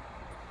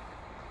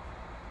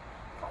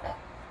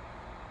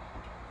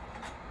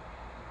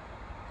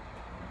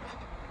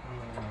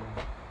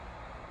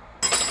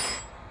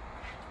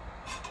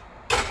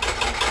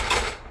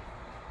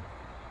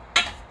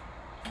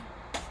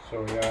 So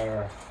we got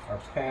our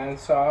pan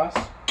sauce.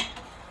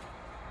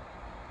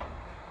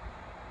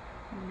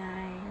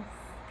 Nice.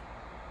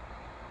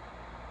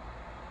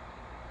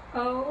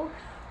 Oh,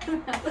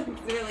 that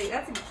looks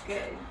that's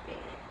good, babe.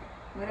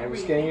 I'm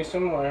just getting you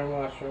some more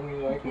mushroom. You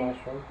like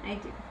mushroom? I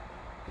do.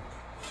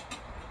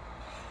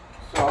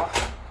 So,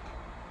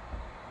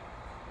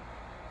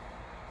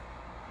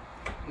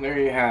 there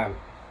you have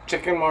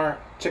chicken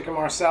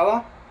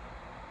Marsala,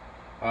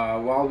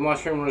 wild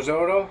mushroom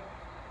risotto,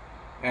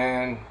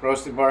 and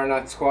roasted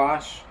butternut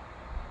squash.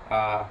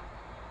 Done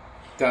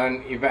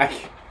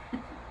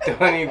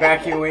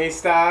evacuee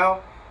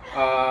style,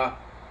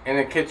 in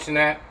a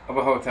kitchenette of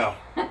a hotel.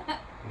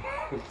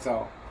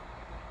 So,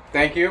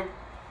 thank you.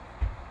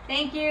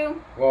 Thank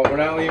you. Well, we're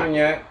not leaving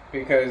yet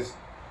because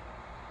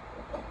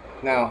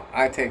now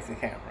I take the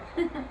camera.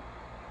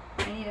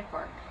 I need a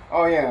fork.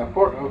 Oh yeah, a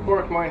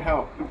fork might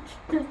help.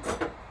 You're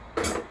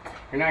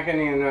not gonna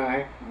need a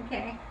knife.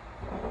 Okay.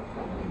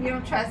 You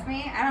don't trust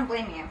me? I don't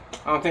blame you.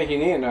 I don't think you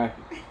need a knife.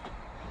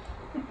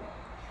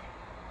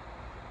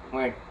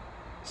 Like,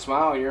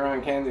 smile, you're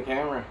on candid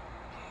camera.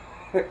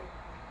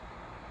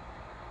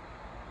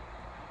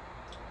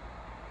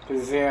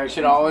 Because yeah,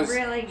 she always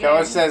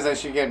says I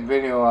should get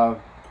video of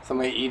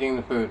somebody eating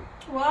the food.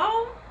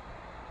 Well.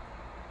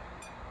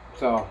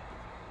 So,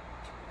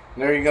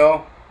 there you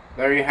go.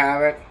 There you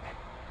have it.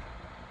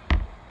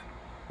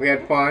 We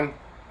had fun.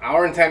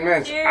 Hour and 10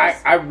 minutes.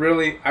 Cheers. I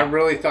really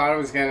thought it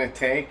was gonna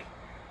take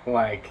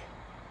like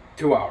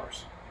 2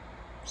 hours.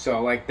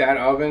 So like that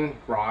oven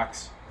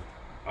rocks.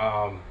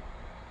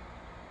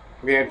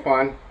 We had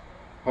fun.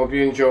 Hope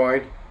you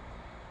enjoyed.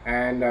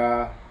 And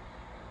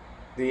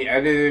the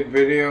edited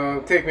video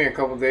it'll take me a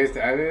couple days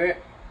to edit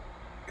it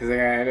because I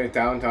gotta edit it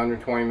down to under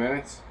 20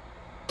 minutes.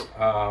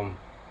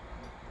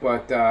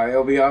 But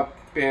it'll be up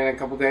in a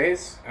couple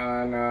days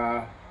on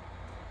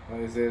what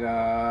is it?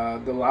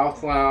 The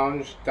Louth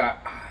Lounge. I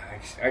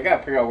gotta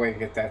figure out a way to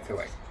get that to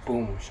like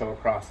boom, show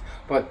across.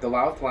 But the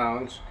Louth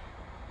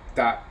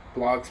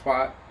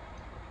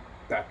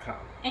Lounge.blogspot.com.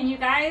 And you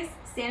guys,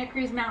 Santa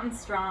Cruz Mountain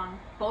strong,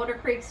 Boulder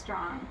Creek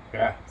strong.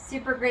 Yeah.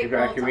 Super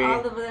grateful to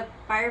all of the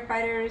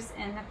firefighters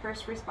and the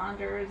first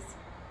responders.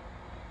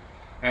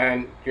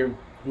 And you're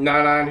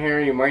not on here,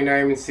 you might not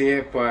even see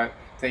it, but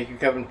thank you,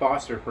 Kevin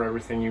Foster, for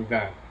everything you've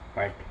done.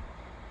 Like,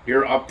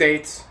 your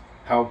updates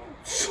help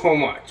so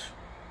much.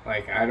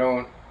 Like,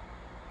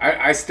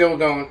 I still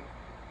don't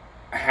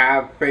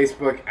have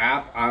Facebook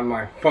app on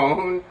my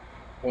phone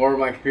or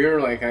my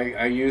computer. Like,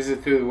 I use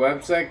it through the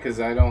website because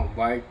I don't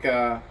like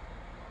all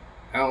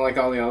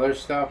the other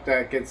stuff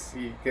that gets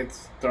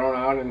thrown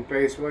out in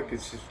Facebook.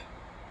 It's just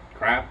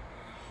crap.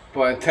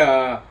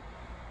 But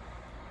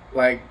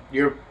like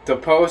the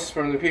posts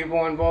from the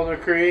people in Boulder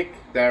Creek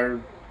that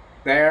are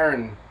there,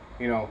 and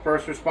you know,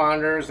 first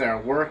responders that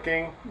are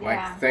working. Yeah.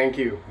 Like, thank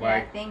you. Yeah,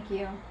 Like, thank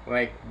you.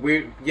 Like,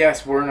 we're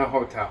in a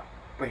hotel.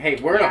 But hey,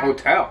 we're in a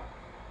hotel.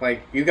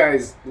 Like, you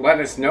guys let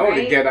us know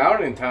to get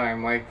out in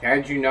time. Like,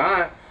 had you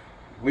not,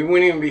 we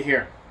wouldn't even be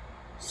here.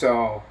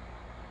 So,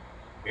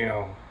 you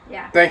know,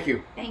 thank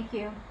you. Thank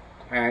you.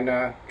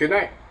 And good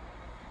night.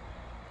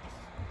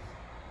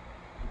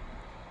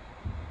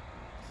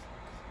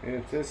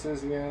 If this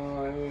is the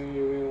only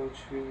you will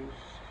choose,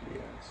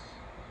 yes.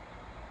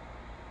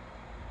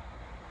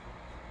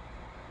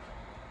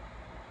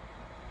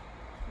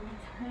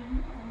 Oh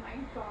my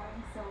god,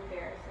 I'm so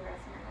embarrassed. The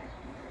rest of my life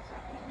I'm never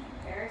stop feeling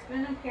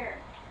embarrassment of care.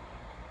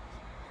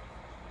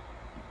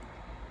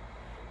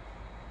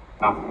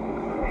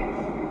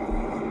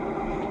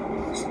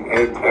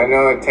 I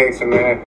know it takes a minute.